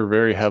calendar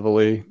very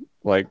heavily,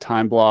 like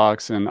time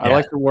blocks, and I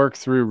like to work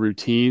through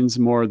routines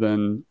more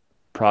than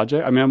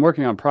project. I mean, I'm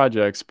working on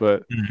projects,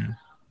 but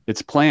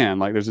it's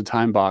planned. Like there's a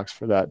time box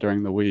for that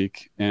during the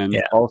week. And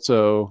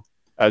also,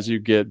 as you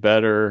get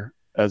better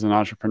as an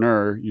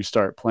entrepreneur, you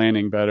start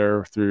planning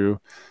better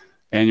through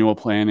annual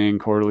planning,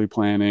 quarterly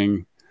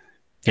planning.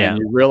 And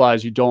you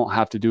realize you don't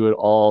have to do it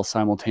all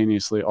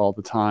simultaneously all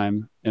the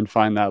time, and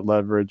find that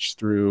leverage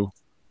through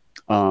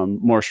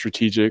more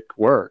strategic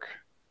work.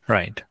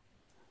 Right.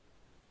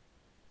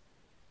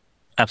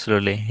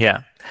 Absolutely.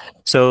 Yeah.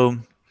 So,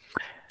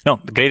 no,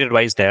 great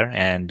advice there.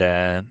 And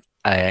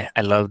I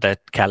love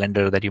that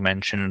calendar that you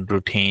mentioned,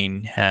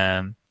 routine,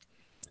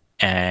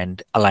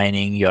 and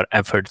aligning your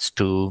efforts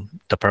to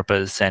the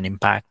purpose and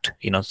impact.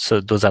 So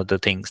those are the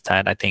things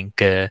that I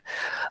think are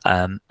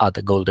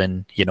the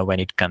golden, when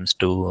it comes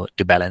to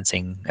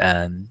balancing,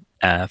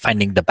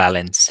 finding the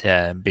balance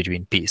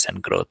between peace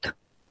and growth.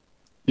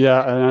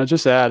 Yeah, and I'll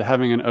just add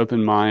having an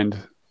open mind,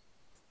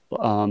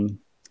 and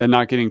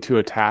not getting too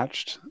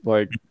attached,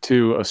 like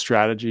to a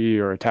strategy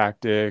or a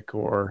tactic,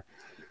 or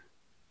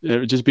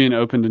just being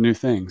open to new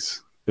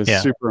things is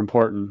super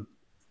important.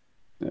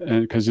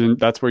 And because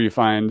that's where you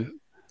find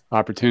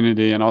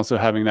opportunity, and also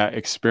having that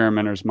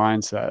experimenter's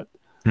mindset.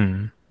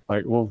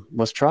 Like, well,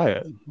 let's try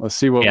it. Let's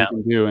see what we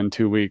can do in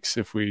 2 weeks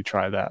if we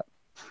try that.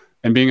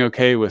 And being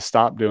okay with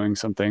stop doing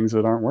some things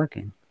that aren't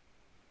working.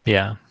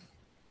 Yeah.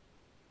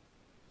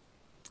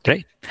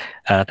 Great.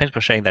 Thanks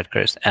for sharing that,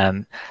 Chris.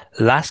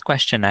 Last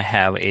question I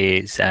have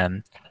is,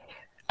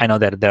 I know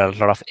that there are a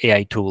lot of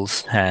AI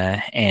tools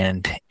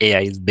and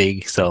AI is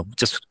big. So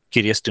just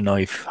curious to know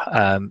if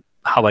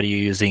how are you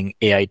using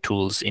AI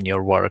tools in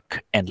your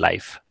work and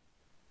life?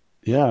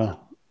 Yeah,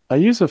 I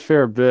use a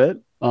fair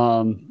bit.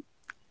 I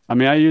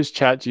mean, I use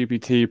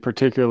ChatGPT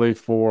particularly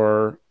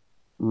for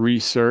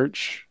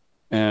research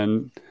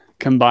and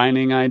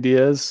combining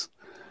ideas.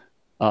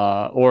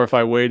 Or if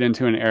I wade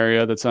into an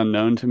area that's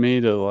unknown to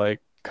me, to like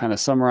kind of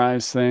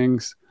summarize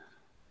things.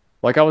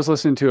 Like I was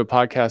listening to a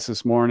podcast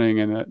this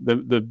morning, and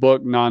the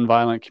book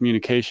Nonviolent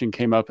Communication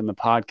came up in the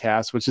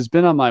podcast, which has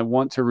been on my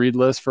want to read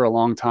list for a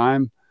long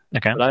time.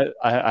 Okay. But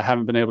I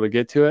haven't been able to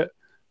get to it.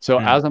 So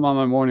as I'm on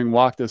my morning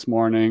walk this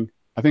morning,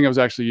 I think I was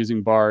actually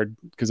using Bard,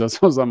 because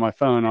I was on my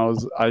phone.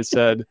 I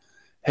said,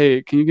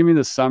 hey, can you give me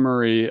the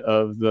summary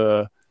of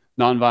the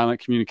nonviolent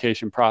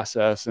communication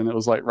process? And it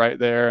was like right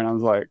there. And I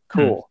was like,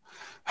 cool.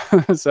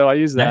 So I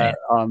use that.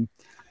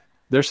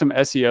 There's some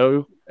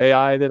SEO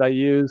AI that I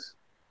use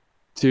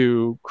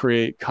to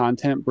create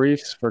content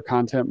briefs for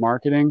content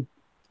marketing.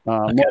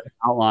 More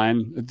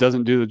outline. It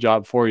doesn't do the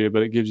job for you,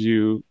 but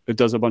it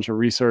does a bunch of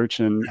research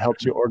and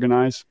helps you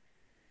organize.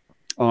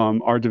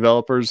 Our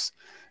developers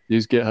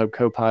use GitHub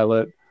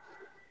Copilot.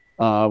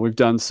 We've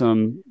done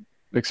some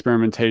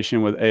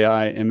experimentation with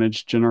AI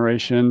image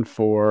generation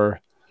for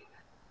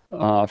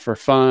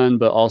fun,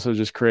 but also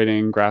just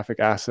creating graphic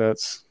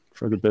assets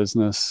for the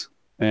business.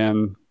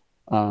 And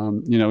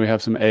we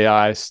have some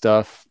AI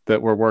stuff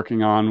that we're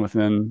working on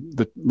within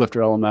the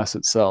LifterLMS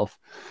itself.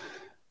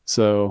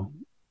 So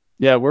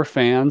yeah, we're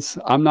fans.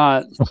 I'm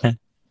not.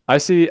 I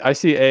see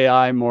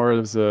AI more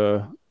as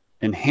a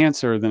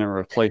enhancer than a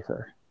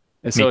replacer.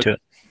 And so Me too.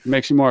 It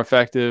makes you more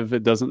effective.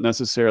 It doesn't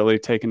necessarily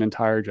take an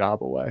entire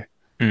job away.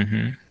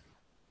 You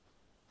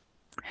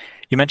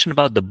mentioned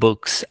about the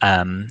books.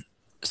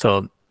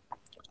 So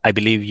I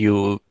believe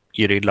you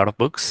read a lot of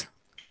books.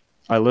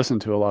 I listen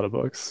to a lot of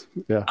books.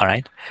 Yeah. All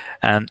right.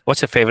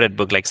 What's your favorite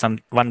book? Like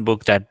one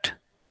book that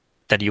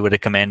you would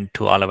recommend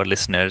to all our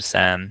listeners,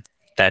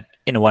 that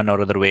in one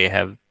or other way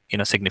have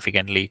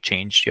significantly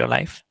changed your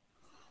life?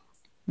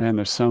 Man,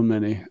 there's so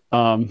many.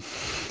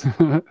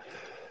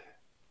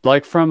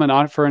 Like for an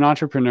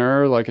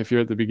entrepreneur, like if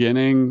you're at the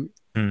beginning,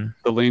 The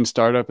Lean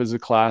Startup is a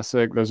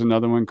classic. There's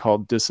another one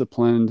called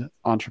Disciplined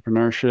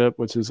Entrepreneurship,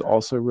 which is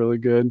also really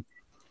good.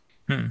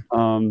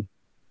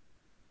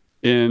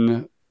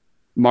 In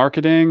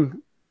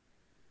marketing,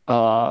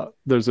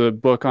 there's a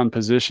book on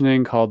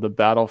positioning called The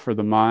Battle for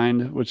the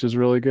Mind, which is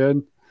really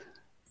good,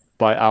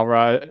 by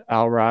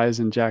Al Ries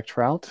and Jack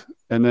Trout.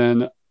 And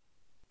then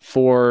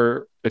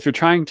if you're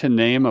trying to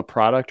name a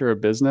product or a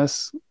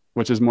business,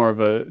 which is more of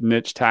a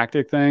niche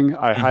tactic thing,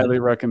 I highly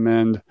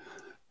recommend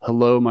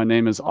Hello, My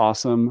Name is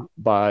Awesome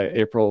by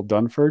April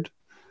Dunford.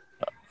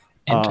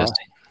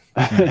 Interesting.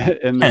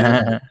 And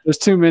then there's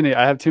too many.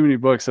 I have too many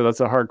books, so that's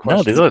a hard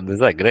question. No,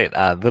 these are great.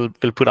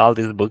 We'll put all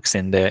these books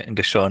in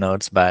the show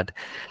notes. But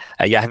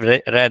yeah, I've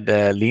read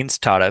Lean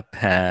Startup,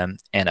 and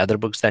other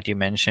books that you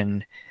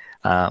mentioned.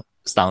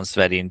 Sounds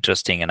very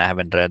interesting, and I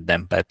haven't read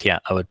them. But yeah,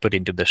 I would put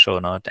into the show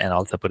note and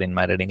also put in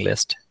my reading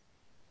list.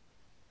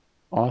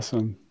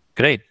 Awesome.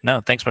 Great.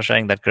 No, thanks for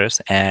sharing that,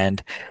 Chris.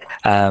 And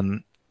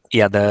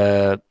yeah,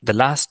 the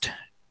last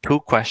two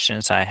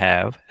questions I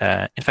have,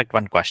 in fact,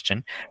 one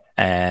question,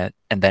 and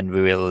then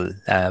we will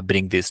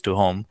bring this to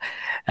home.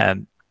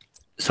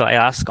 So I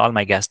ask all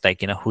my guests,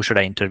 like, who should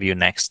I interview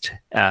next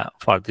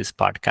for this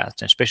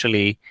podcast? And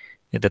especially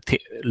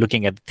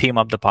looking at the theme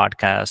of the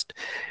podcast,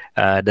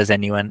 does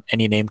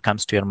any name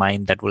comes to your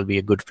mind that will be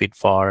a good fit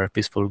for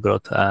Peaceful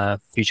Growth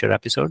future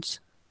episodes?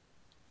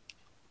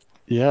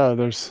 Yeah,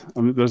 there's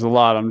a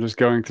lot. I'm just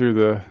going through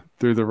the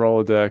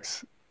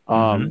Rolodex.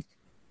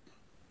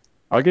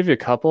 I'll give you a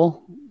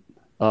couple.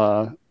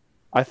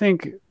 I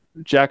think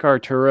Jack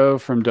Arturo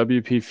from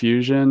WP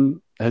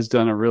Fusion has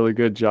done a really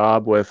good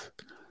job with.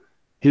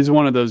 He's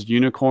one of those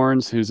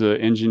unicorns who's an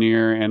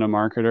engineer and a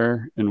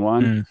marketer in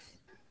one.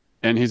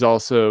 And he's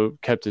also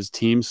kept his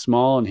team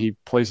small, and he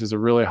places a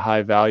really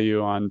high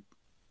value on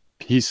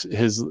his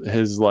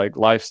like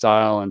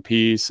lifestyle and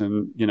peace,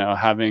 and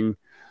having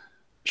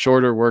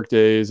shorter work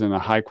days and a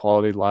high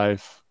quality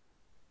life.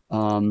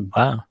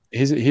 Wow,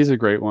 he's a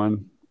great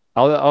one.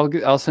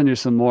 I'll send you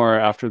some more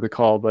after the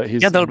call, but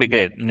that'll be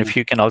great. And if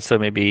you can also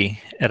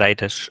maybe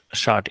write a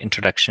short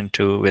introduction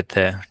with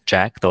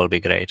Jack, that'll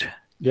be great.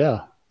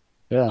 Yeah,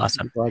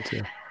 awesome. I'm glad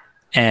to.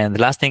 And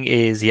the last thing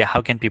is,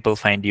 how can people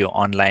find you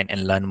online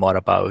and learn more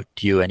about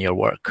you and your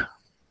work?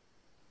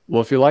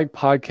 Well, if you like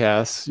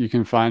podcasts, you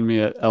can find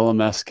me at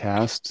LMS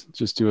Cast.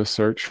 Just do a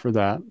search for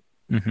that.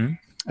 And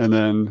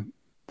then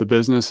the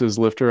business is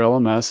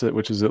LifterLMS,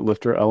 which is at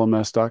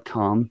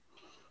lifterlms.com.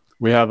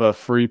 We have a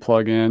free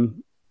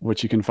plugin,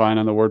 which you can find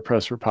on the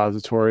WordPress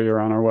repository or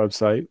on our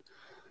website.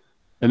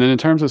 And then in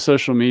terms of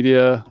social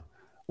media,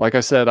 like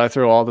I said, I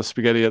throw all the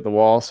spaghetti at the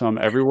wall, so I'm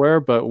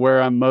everywhere. But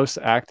where I'm most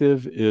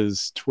active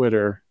is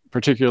Twitter,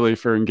 particularly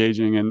for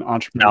engaging in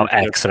entrepreneurship. Now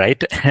X,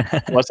 right?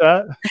 What's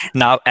that?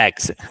 Now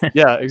X.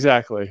 Yeah,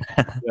 exactly.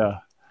 Yeah.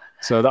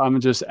 So I'm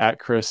just at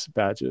Chris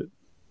Badgett.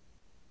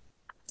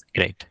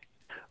 Great.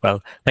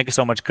 Well, thank you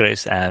so much,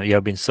 Chris. You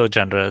have been so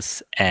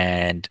generous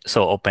and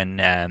so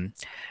open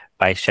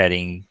by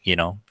sharing,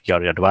 your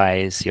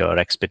advice, your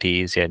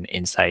expertise, and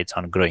insights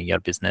on growing your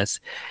business.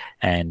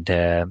 And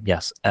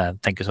yes,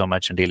 thank you so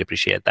much, and really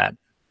appreciate that.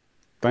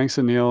 Thanks,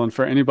 Anil. And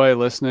for anybody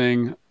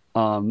listening,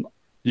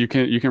 you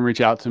can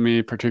reach out to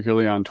me,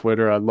 particularly on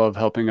Twitter. I love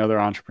helping other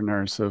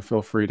entrepreneurs, so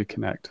feel free to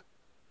connect.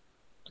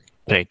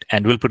 Great.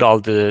 And we'll put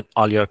all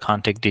your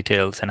contact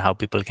details and how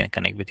people can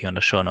connect with you on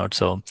the show notes,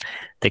 so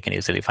they can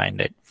easily find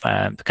it,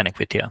 connect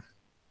with you.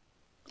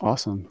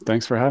 Awesome.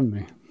 Thanks for having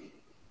me.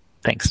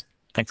 Thanks,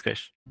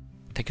 Krish.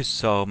 Thank you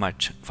so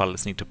much for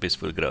listening to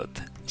Peaceful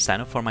Growth.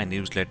 Sign up for my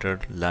newsletter,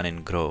 Learn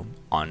and Grow,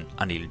 on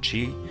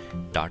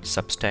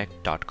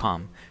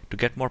anilg.substack.com to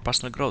get more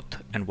personal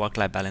growth and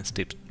work-life balance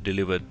tips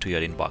delivered to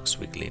your inbox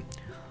weekly.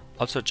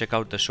 Also, check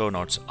out the show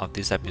notes of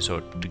this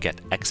episode to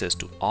get access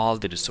to all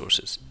the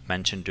resources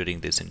mentioned during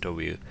this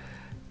interview.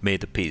 May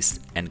the peace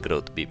and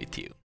growth be with you.